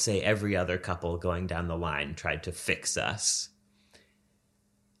I would say every other couple going down the line tried to fix us.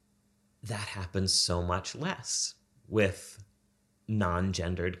 That happens so much less with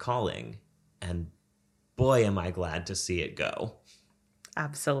non-gendered calling. And boy, am I glad to see it go.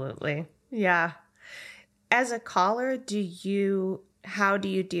 Absolutely. Yeah. As a caller, how do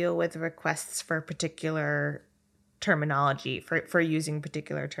you deal with requests for particular terminology, for using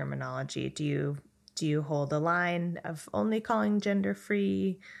particular terminology? Do you hold a line of only calling gender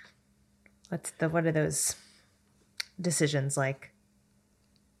free? What are those decisions like?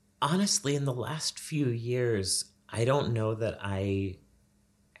 Honestly, in the last few years, I don't know that I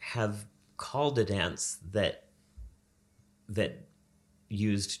have called a dance that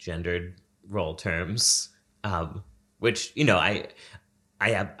used gendered role terms, which I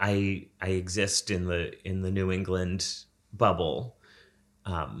exist in the New England bubble.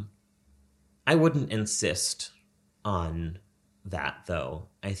 I wouldn't insist on that, though.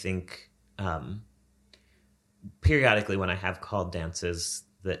 I think periodically when I have called dances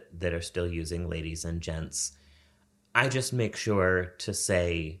that are still using ladies and gents, I just make sure to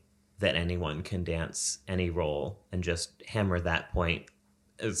say that anyone can dance any role and just hammer that point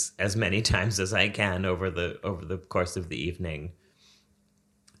as many times as I can over the course of the evening.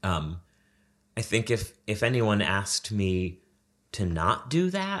 I think if anyone asked me to not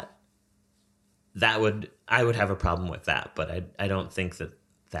do that, I would have a problem with that, but I don't think that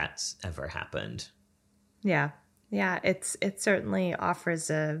that's ever happened. Yeah. It certainly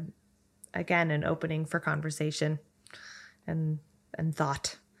offers an opening for conversation and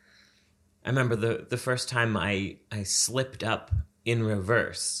thought. I remember the first time I slipped up in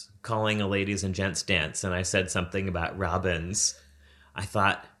reverse calling a ladies and gents dance, and I said something about robins. I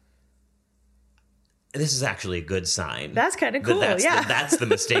thought, this is actually a good sign. That's kind of cool. That's the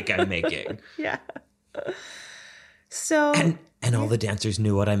mistake I'm making. Yeah. So and all the dancers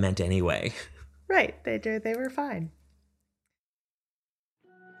knew what I meant anyway. Right. They were fine.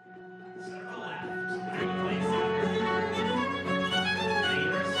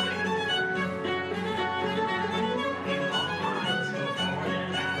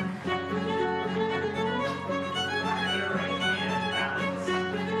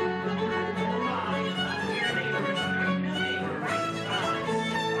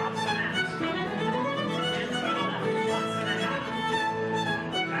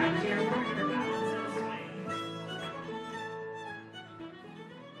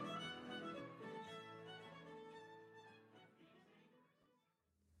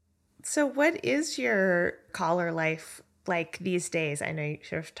 So what is your caller life like these days? I know you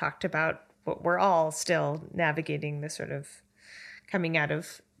sort of talked about what we're all still navigating, the sort of coming out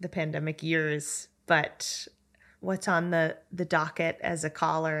of the pandemic years, but what's on the docket as a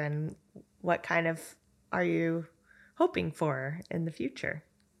caller, and what kind of are you hoping for in the future?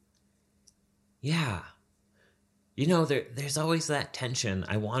 Yeah. There's always that tension.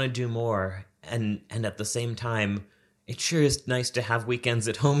 I want to do more, and at the same time, it sure is nice to have weekends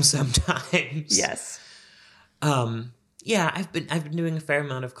at home sometimes. Yes. Yeah, I've been doing a fair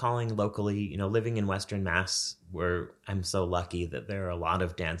amount of calling locally, living in Western Mass, where I'm so lucky that there are a lot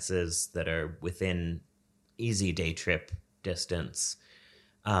of dances that are within easy day trip distance.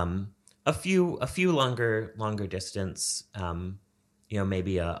 A few longer distance,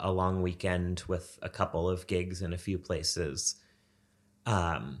 maybe a long weekend with a couple of gigs in a few places.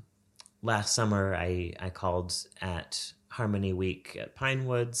 Last summer, I called at Harmony Week at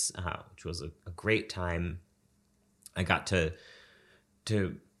Pinewoods, which was a great time. I got to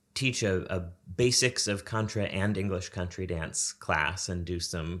teach a basics of contra and English country dance class and do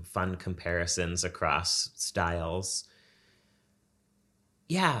some fun comparisons across styles.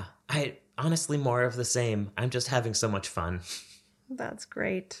 Yeah, I honestly more of the same. I'm just having so much fun. That's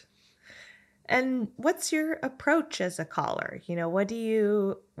great. And what's your approach as a caller? What do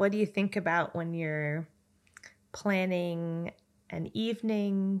you think about when you're planning an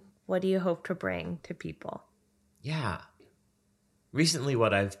evening? What do you hope to bring to people? Yeah. Recently,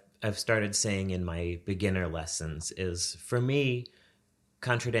 what I've started saying in my beginner lessons is, for me,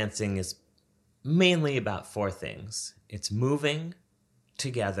 contra dancing is mainly about 4 things. It's moving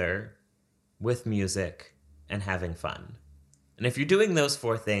together with music and having fun. And if you're doing those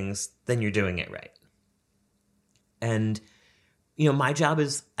 4 things, then you're doing it right. And, my job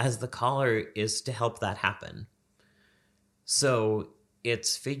as the caller is to help that happen. So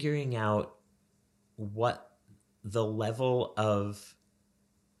it's figuring out what the level of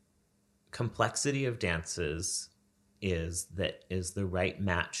complexity of dances is that is the right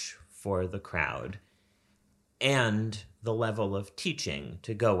match for the crowd, and the level of teaching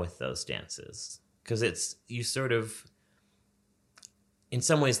to go with those dances. Because you sort of, in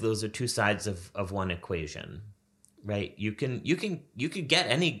some ways, those are 2 sides of one equation, right? You could get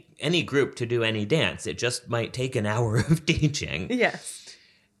any group to do any dance. It just might take an hour of teaching. Yes.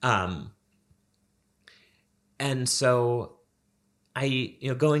 And so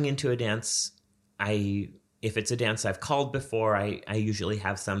going into a dance, if it's a dance I've called before, I usually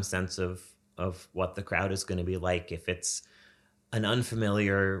have some sense of what the crowd is going to be like. If it's an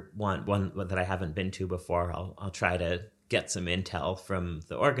unfamiliar one that I haven't been to before, I'll try to get some intel from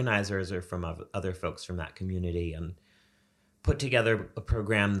the organizers or from other folks from that community and put together a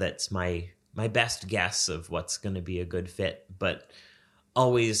program that's my best guess of what's going to be a good fit, but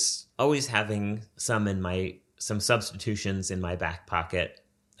always having some substitutions in my back pocket,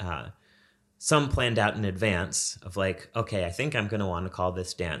 some planned out in advance of like, okay, I think I'm going to want to call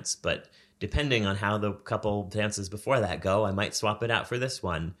this dance, but depending on how the couple dances before that go, I might swap it out for this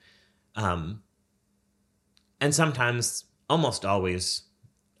one. And sometimes, almost always,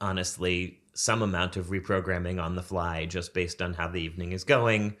 honestly, some amount of reprogramming on the fly just based on how the evening is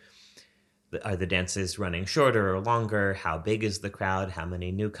going. Are the dances running shorter or longer? How big is the crowd? How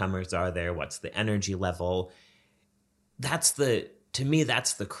many newcomers are there? What's the energy level? To me,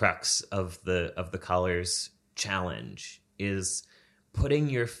 that's the crux of the caller's challenge, is putting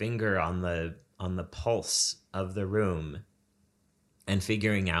your finger on the pulse of the room and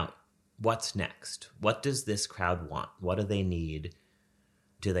figuring out what's next. What does this crowd want? What do they need?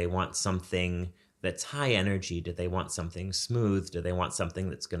 Do they want something that's high energy? Do they want something smooth? Do they want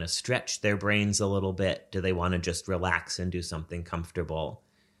something that's going to stretch their brains a little bit? Do they want to just relax and do something comfortable?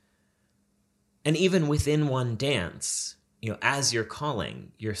 And even within one dance, as you're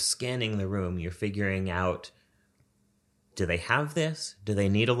calling, you're scanning the room, you're figuring out, do they have this? Do they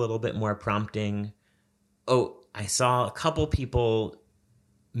need a little bit more prompting? Oh, I saw a couple people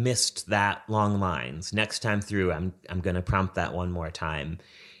missed that long lines. Next time through, I'm going to prompt that one more time.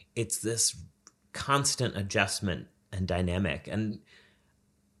 It's this constant adjustment and dynamic. And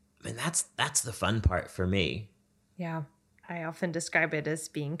I mean, that's the fun part for me. Yeah. I often describe it as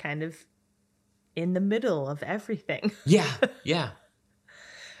being kind of in the middle of everything. Yeah. Yeah.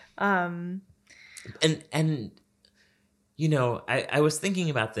 I was thinking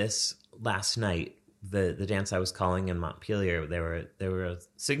about this last night. The dance I was calling in Montpelier, there were a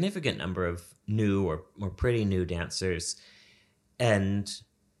significant number of new or pretty new dancers, and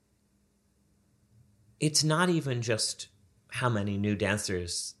it's not even just how many new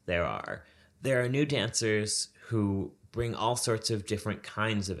dancers there are. There are new dancers who bring all sorts of different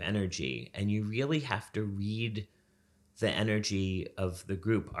kinds of energy, and you really have to read the energy of the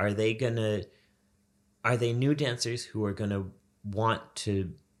group. Are they new dancers who are gonna want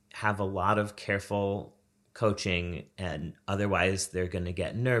to have a lot of careful coaching, and otherwise they're going to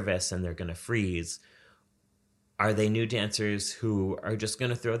get nervous and they're going to freeze? Are they new dancers who are just going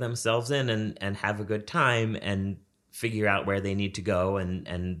to throw themselves in and have a good time and figure out where they need to go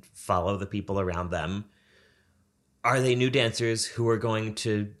and follow the people around them? Are they new dancers who are going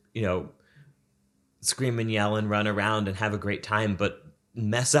to, scream and yell and run around and have a great time, but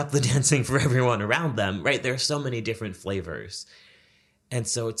mess up the dancing for everyone around them, right? There are so many different flavors. And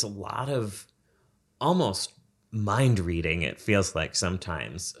so it's a lot of almost mind reading, it feels like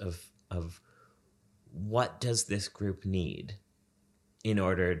sometimes, of what does this group need? in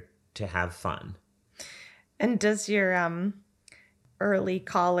order to have fun. And does your early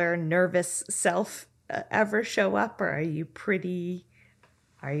caller nervous self ever show up, or are you pretty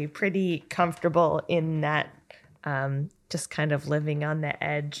comfortable in that just kind of living on the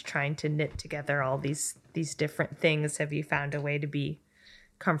edge, trying to knit together all these different things? Have you found a way to be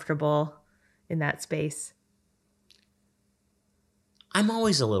comfortable in that space? I'm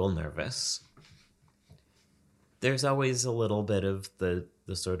always a little nervous. There's always a little bit of the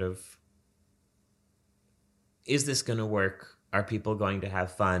sort of, is this going to work? Are people going to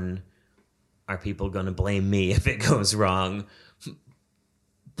have fun? Are people going to blame me if it goes wrong?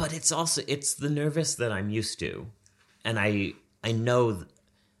 But it's the nervous that I'm used to. And I know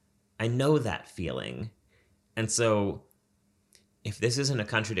that feeling. And so if this isn't a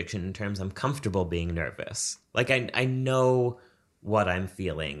contradiction in terms I'm comfortable being nervous, like I know what I'm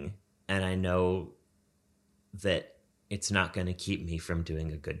feeling, and I know that it's not going to keep me from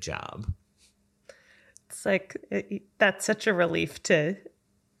doing a good job. It's like, that's such a relief to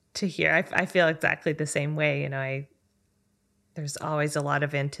hear. I feel exactly the same way. You know, there's always a lot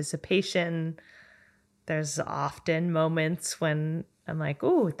of anticipation. There's often moments when I'm like,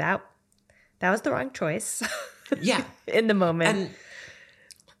 "Ooh, that was the wrong choice." Yeah. In the moment. And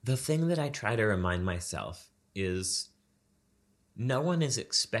the thing that I try to remind myself is no one is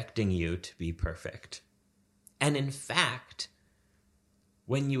expecting you to be perfect. And in fact,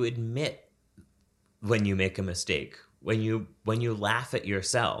 when you admit when you make a mistake, when you laugh at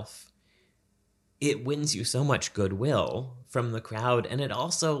yourself, it wins you so much goodwill from the crowd, and it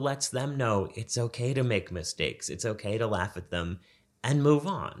also lets them know it's okay to make mistakes. It's okay to laugh at them and move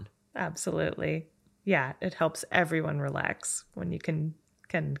on. Absolutely. Yeah, it helps everyone relax when you can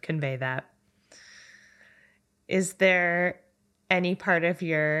convey that. Is there any part of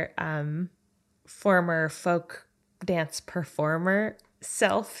your former folk dance performer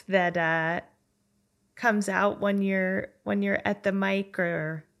self that comes out when you're at the mic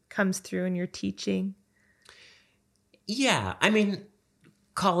or comes through in your teaching? Yeah, I mean,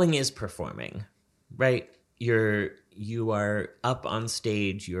 calling is performing, right? You are up on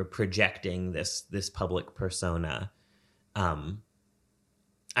stage, you're projecting this public persona.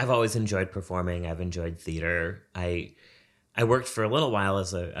 I've always enjoyed performing. I've enjoyed theater. I worked for a little while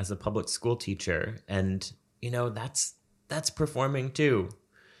as a public school teacher, and you know, that's performing too.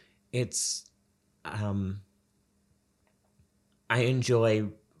 It's I enjoy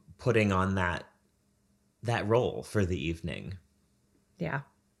putting on that role for the evening. Yeah.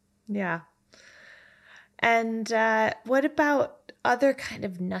 Yeah. And what about other kind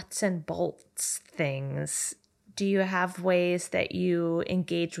of nuts and bolts things? Do you have ways that you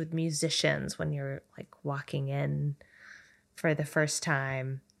engage with musicians when you're like walking in for the first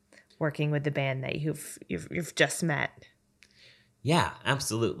time, working with the band that you've just met? Yeah,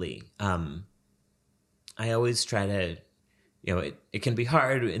 absolutely. I always try to, you know, it can be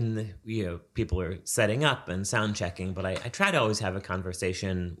hard in the, you know, people are setting up and sound checking, but I try to always have a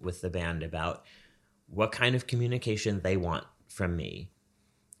conversation with the band about what kind of communication they want from me.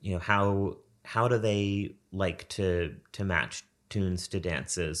 You know, how do they like to match tunes to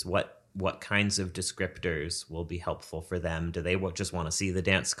dances? What kinds of descriptors will be helpful for them? Do they just want to see the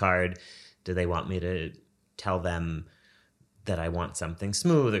dance card? Do they want me to tell them that I want something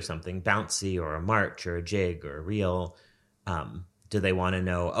smooth or something bouncy or a march or a jig or a reel? Do they want to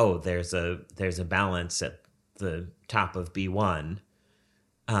know, oh, there's a balance at the top of B1?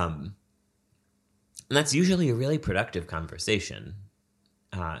 And that's usually a really productive conversation.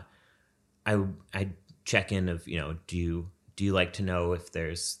 I check in of, you know, do you like to know if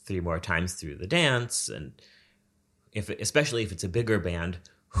there's 3 more times through the dance? And especially if it's a bigger band,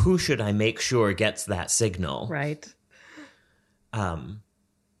 who should I make sure gets that signal? Right.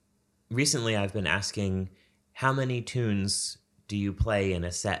 Recently I've been asking, how many tunes do you play in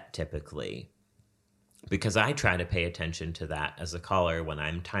a set typically? Because I try to pay attention to that as a caller when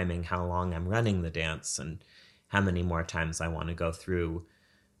I'm timing how long I'm running the dance and how many more times I want to go through.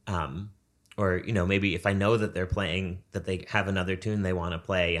 Or, you know, maybe if I know that they're playing, that they have another tune they want to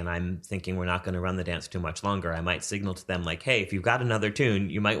play, and I'm thinking we're not going to run the dance too much longer, I might signal to them like, hey, if you've got another tune,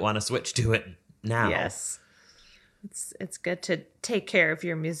 you might want to switch to it now. Yes. It's good to take care of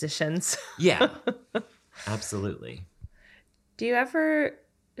your musicians. Yeah, absolutely.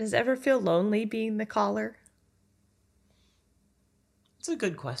 Does it ever feel lonely being the caller? It's a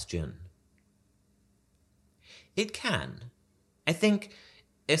good question. It can. I think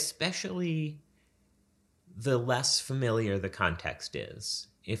especially the less familiar the context is.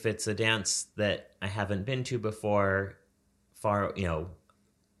 If it's a dance that I haven't been to before,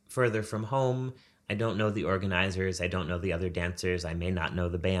 further from home, I don't know the organizers. I don't know the other dancers. I may not know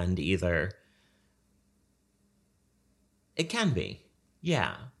the band either. It can be.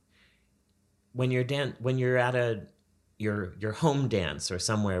 Yeah. When you're at your home dance or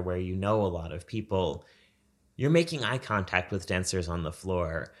somewhere where you know a lot of people, you're making eye contact with dancers on the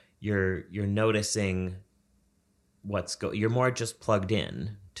floor. You're noticing you're more just plugged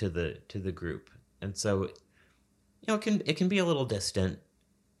in to the group. And so, it can be a little distant.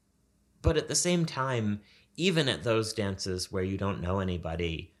 But at the same time, even at those dances where you don't know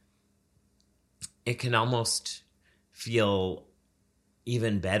anybody, it can almost feel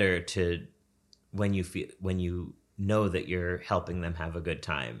even better when you know that you're helping them have a good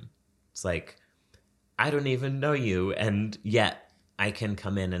time. It's like, I don't even know you, and yet I can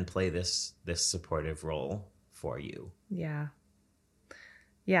come in and play this supportive role for you. Yeah.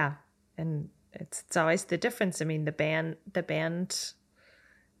 Yeah. And it's always the difference. I mean, the band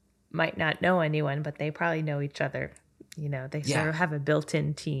might not know anyone, but they probably know each other. They sort of have a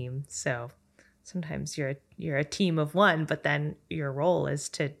built-in team. So sometimes you're a team of one, but then your role is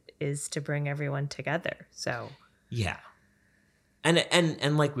to bring everyone together. So yeah.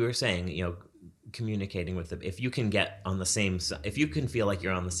 And like we were saying, communicating with them, if you can get on the same, if you can feel like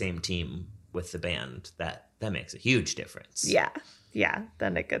you're on the same team with the band, that makes a huge difference. Yeah,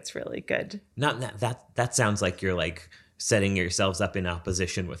 then it gets really good. Not that sounds like you're like setting yourselves up in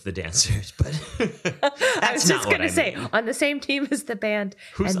opposition with the dancers, but I was just gonna say, on the same team as the band,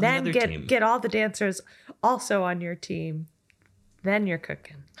 Who's and on the then other team? get all the dancers also on your team. Then you're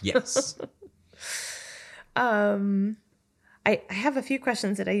cooking. Yes. I have a few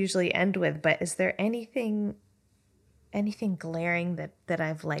questions that I usually end with, but is there anything glaring that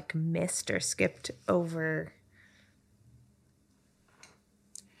I've like missed or skipped over?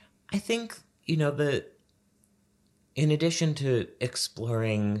 I think, in addition to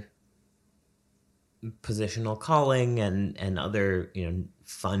exploring positional calling and other,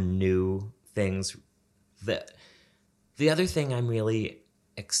 fun new things, the other thing I'm really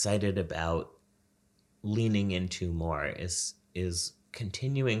excited about leaning into more is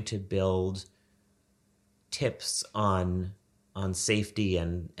continuing to build tips on safety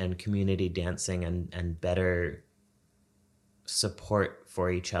and community dancing and better support for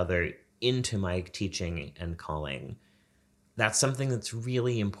each other into my teaching and calling. That's something that's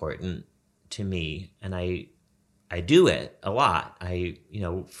really important to me, and I do it a lot.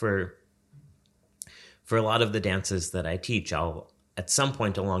 For a lot of the dances that I teach, I'll at some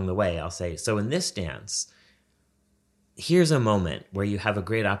point along the way, I'll say, so in this dance, here's a moment where you have a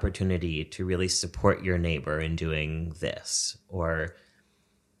great opportunity to really support your neighbor in doing this. Or,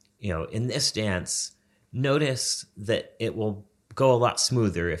 in this dance, notice that it will go a lot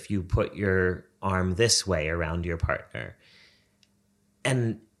smoother if you put your arm this way around your partner.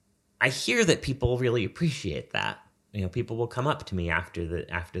 And I hear that people really appreciate that. People will come up to me after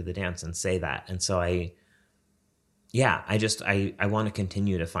the dance and say that. And so I want to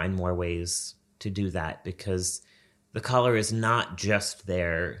continue to find more ways to do that, because the collar is not just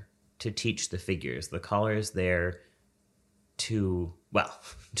there to teach the figures. The collar is there to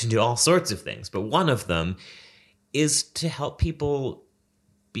do all sorts of things. But one of them is to help people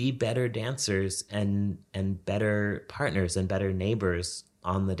be better dancers and better partners and better neighbors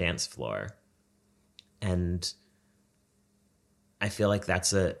on the dance floor. And I feel like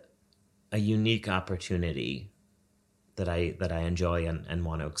that's a unique opportunity that I enjoy and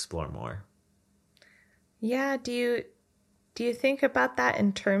want to explore more. Yeah, do you think about that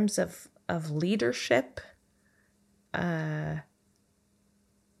in terms of leadership?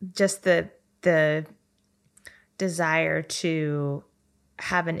 Just the desire to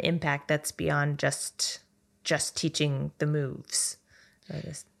have an impact that's beyond just teaching the moves.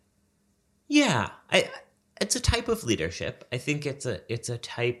 Yeah, it's a type of leadership. I think it's a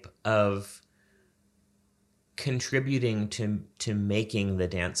type of contributing to making the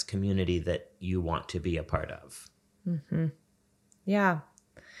dance community that you want to be a part of. Mm-hmm. Yeah.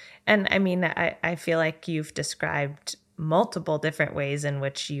 And I mean, I feel like you've described multiple different ways in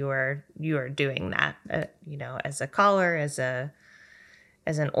which you are doing that, as a caller, as an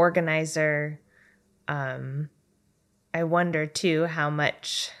organizer. I wonder too, how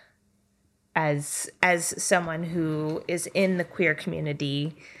much as someone who is in the queer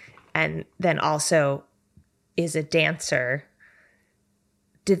community and then also is a dancer,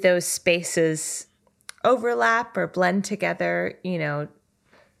 did those spaces overlap or blend together?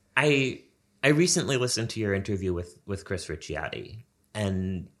 I recently listened to your interview with Chris Ricciati,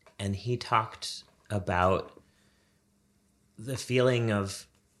 and he talked about the feeling of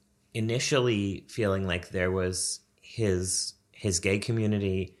initially feeling like there was his gay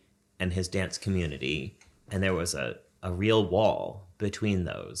community and his dance community, and there was a real wall between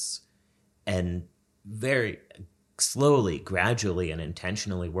those. And very slowly, gradually, and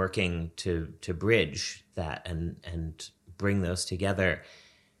intentionally working to bridge that and bring those together.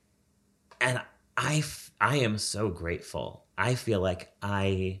 And I am so grateful. I feel like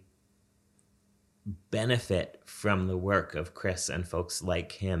I benefit from the work of Chris and folks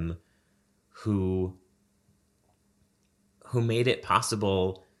like him who made it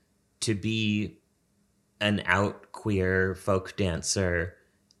possible to be an out queer folk dancer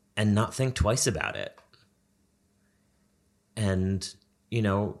and not think twice about it. And, you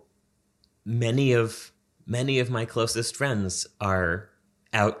know, many of my closest friends are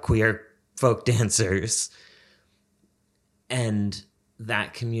out queer folk dancers. And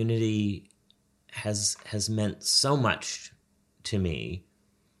that community has meant so much to me.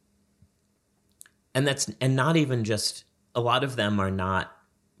 And not even just, a lot of them are not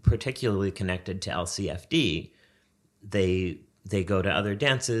particularly connected to LCFD. They go to other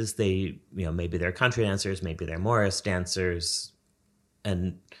dances. Maybe they're country dancers, maybe they're Morris dancers,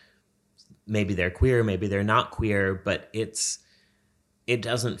 and maybe they're queer, maybe they're not queer, but it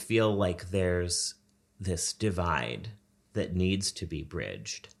doesn't feel like there's this divide that needs to be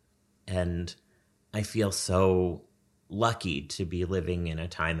bridged. And I feel so lucky to be living in a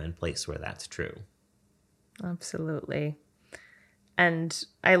time and place where that's true. Absolutely. And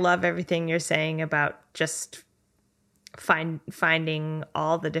I love everything you're saying about just finding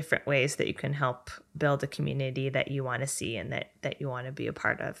all the different ways that you can help build a community that you want to see and that you want to be a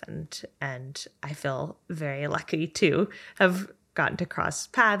part of. And I feel very lucky to have gotten to cross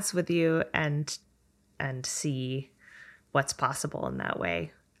paths with you and see what's possible in that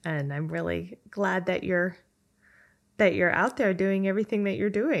way. And I'm really glad that you're out there doing everything that you're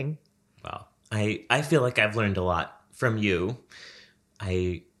doing. Well, I feel like I've learned a lot from you.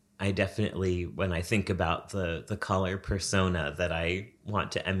 I definitely, when I think about the color persona that I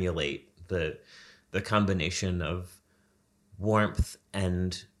want to emulate, the combination of warmth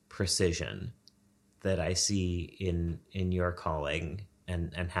and precision that I see in your calling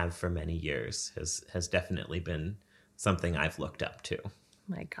and have for many years has definitely been something I've looked up to.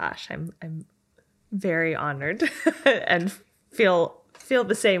 My gosh, I'm very honored and feel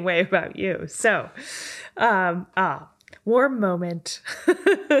the same way about you. So, warm moment.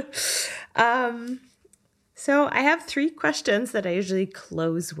 So I have 3 questions that I usually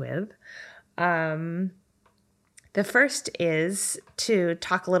close with. The first is to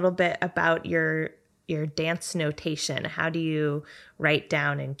talk a little bit about your dance notation. How do you write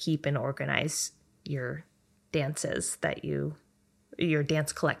down and keep and organize your dances your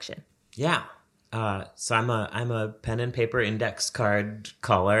dance collection? Yeah. So I'm a pen and paper index card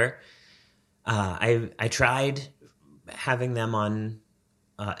caller. I tried having them on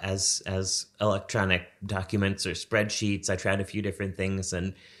as electronic documents or spreadsheets. I tried a few different things,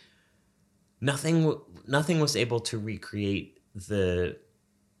 and nothing was able to recreate the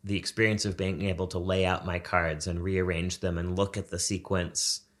experience of being able to lay out my cards and rearrange them and look at the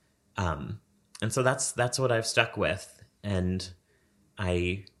sequence. And so that's what I've stuck with. And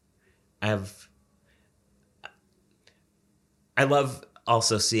I love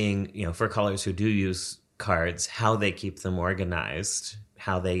also seeing, for callers who do use cards, how they keep them organized,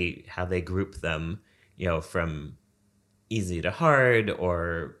 how they group them, from easy to hard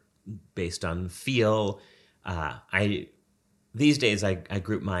or based on feel. These days I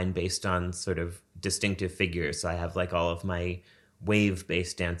group mine based on sort of distinctive figures. So I have like all of my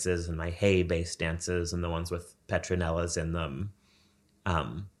wave-based dances and my hay-based dances and the ones with petronellas in them.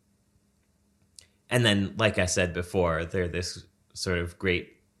 And then, like I said before, they're this sort of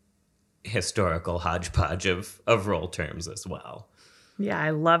great historical hodgepodge of role terms as well. Yeah,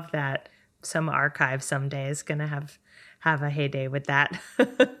 I love that. Some archive someday is going to have a heyday with that.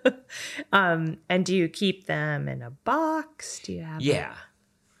 And do you keep them in a box? Do you have? Yeah.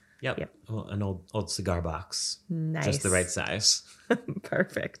 Yep. Well, an old cigar box. Nice. Just the right size.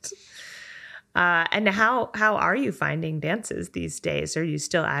 Perfect. And how are you finding dances these days? Are you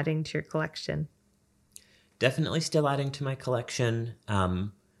still adding to your collection? Definitely still adding to my collection.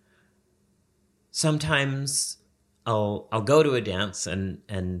 Sometimes I'll go to a dance and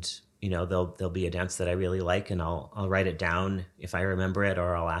there'll be a dance that I really like, and I'll write it down if I remember it,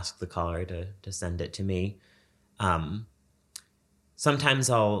 or I'll ask the caller to send it to me. Sometimes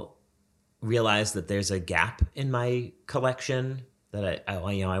I'll realize that there's a gap in my collection, that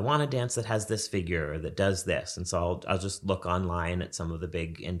I want a dance that has this figure or that does this, and so I'll just look online at some of the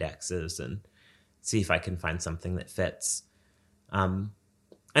big indexes and see if I can find something that fits. And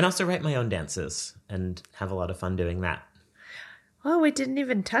also write my own dances and have a lot of fun doing that. Oh, we didn't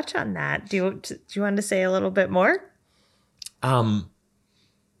even touch on that. Do you want to say a little bit more? I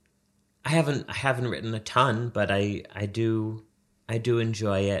haven't written a ton, but I do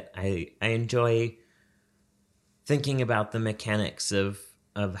enjoy it. I enjoy thinking about the mechanics of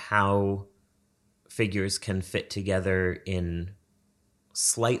how figures can fit together in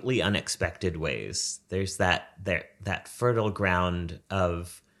slightly unexpected ways. There's that fertile ground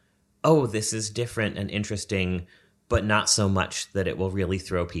of, oh, this is different and interesting, but not so much that it will really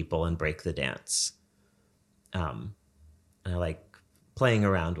throw people and break the dance. I like playing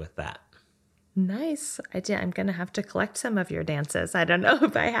around with that. Nice. I'm going to have to collect some of your dances. I don't know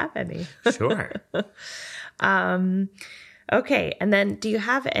if I have any. Sure. Okay. And then do you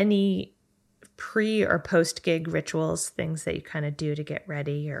have any pre or post gig rituals, things that you kind of do to get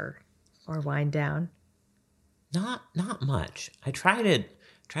ready or wind down? Not much. I try to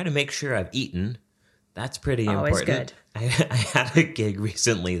make sure I've eaten. That's pretty Always important. good. I had a gig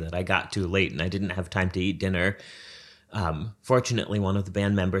recently that I got to late and I didn't have time to eat dinner. Fortunately, one of the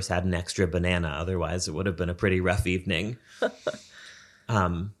band members had an extra banana. Otherwise, it would have been a pretty rough evening.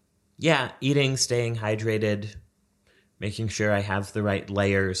 Eating, staying hydrated, making sure I have the right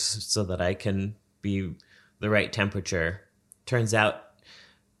layers so that I can be the right temperature. Turns out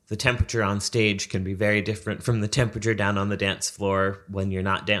the temperature on stage can be very different from the temperature down on the dance floor when you're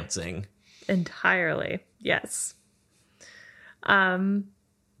not dancing. Entirely. Yes. And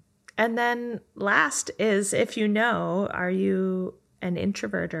then last is, if you know, are you an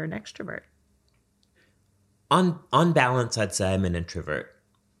introvert or an extrovert? On balance, I'd say I'm an introvert.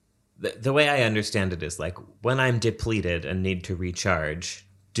 The way I understand it is like when I'm depleted and need to recharge,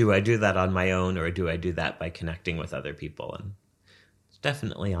 do I do that on my own or do I do that by connecting with other people? And it's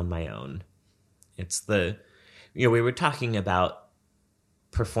definitely on my own. It's we were talking about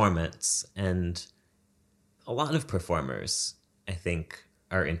performance, and a lot of performers, I think,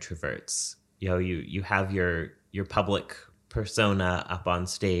 are introverts. You have your public persona up on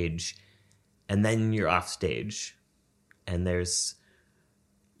stage, and then you're off stage, and there's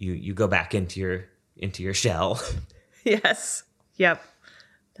you go back into your shell. Yes. Yep.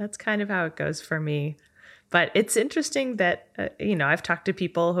 That's kind of how it goes for me. But it's interesting that I've talked to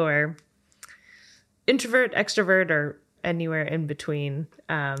people who are introvert, extrovert, or anywhere in between.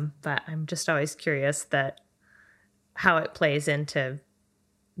 But I'm just always curious how it plays into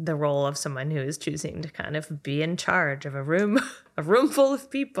the role of someone who is choosing to kind of be in charge of a room full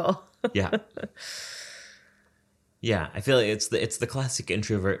of people. Yeah. Yeah, I feel like it's the classic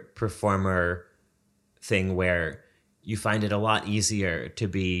introvert performer thing where you find it a lot easier to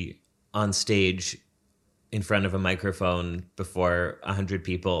be on stage in front of a microphone before 100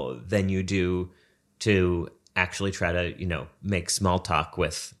 people than you do to actually try to, make small talk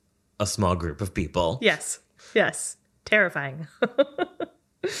with a small group of people. Yes. Terrifying.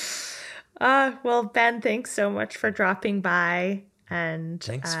 Well, Ben, thanks so much for dropping by. And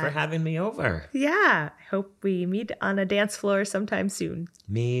thanks for having me over. Yeah. I hope we meet on a dance floor sometime soon.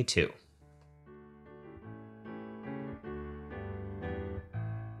 Me too.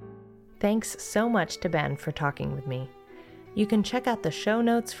 Thanks so much to Ben for talking with me. You can check out the show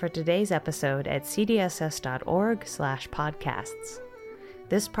notes for today's episode at cdss.org/podcasts.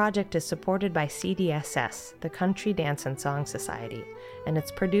 This project is supported by CDSS, the Country Dance and Song Society, and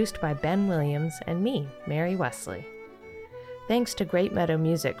it's produced by Ben Williams and me, Mary Wesley. Thanks to Great Meadow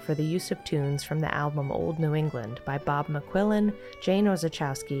Music for the use of tunes from the album Old New England by Bob McQuillan, Jane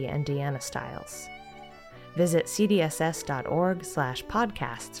Orzechowski, and Deanna Stiles. Visit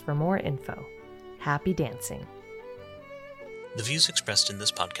cdss.org/podcasts for more info. Happy dancing. The views expressed in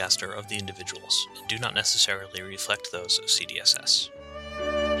this podcast are of the individuals and do not necessarily reflect those of CDSS.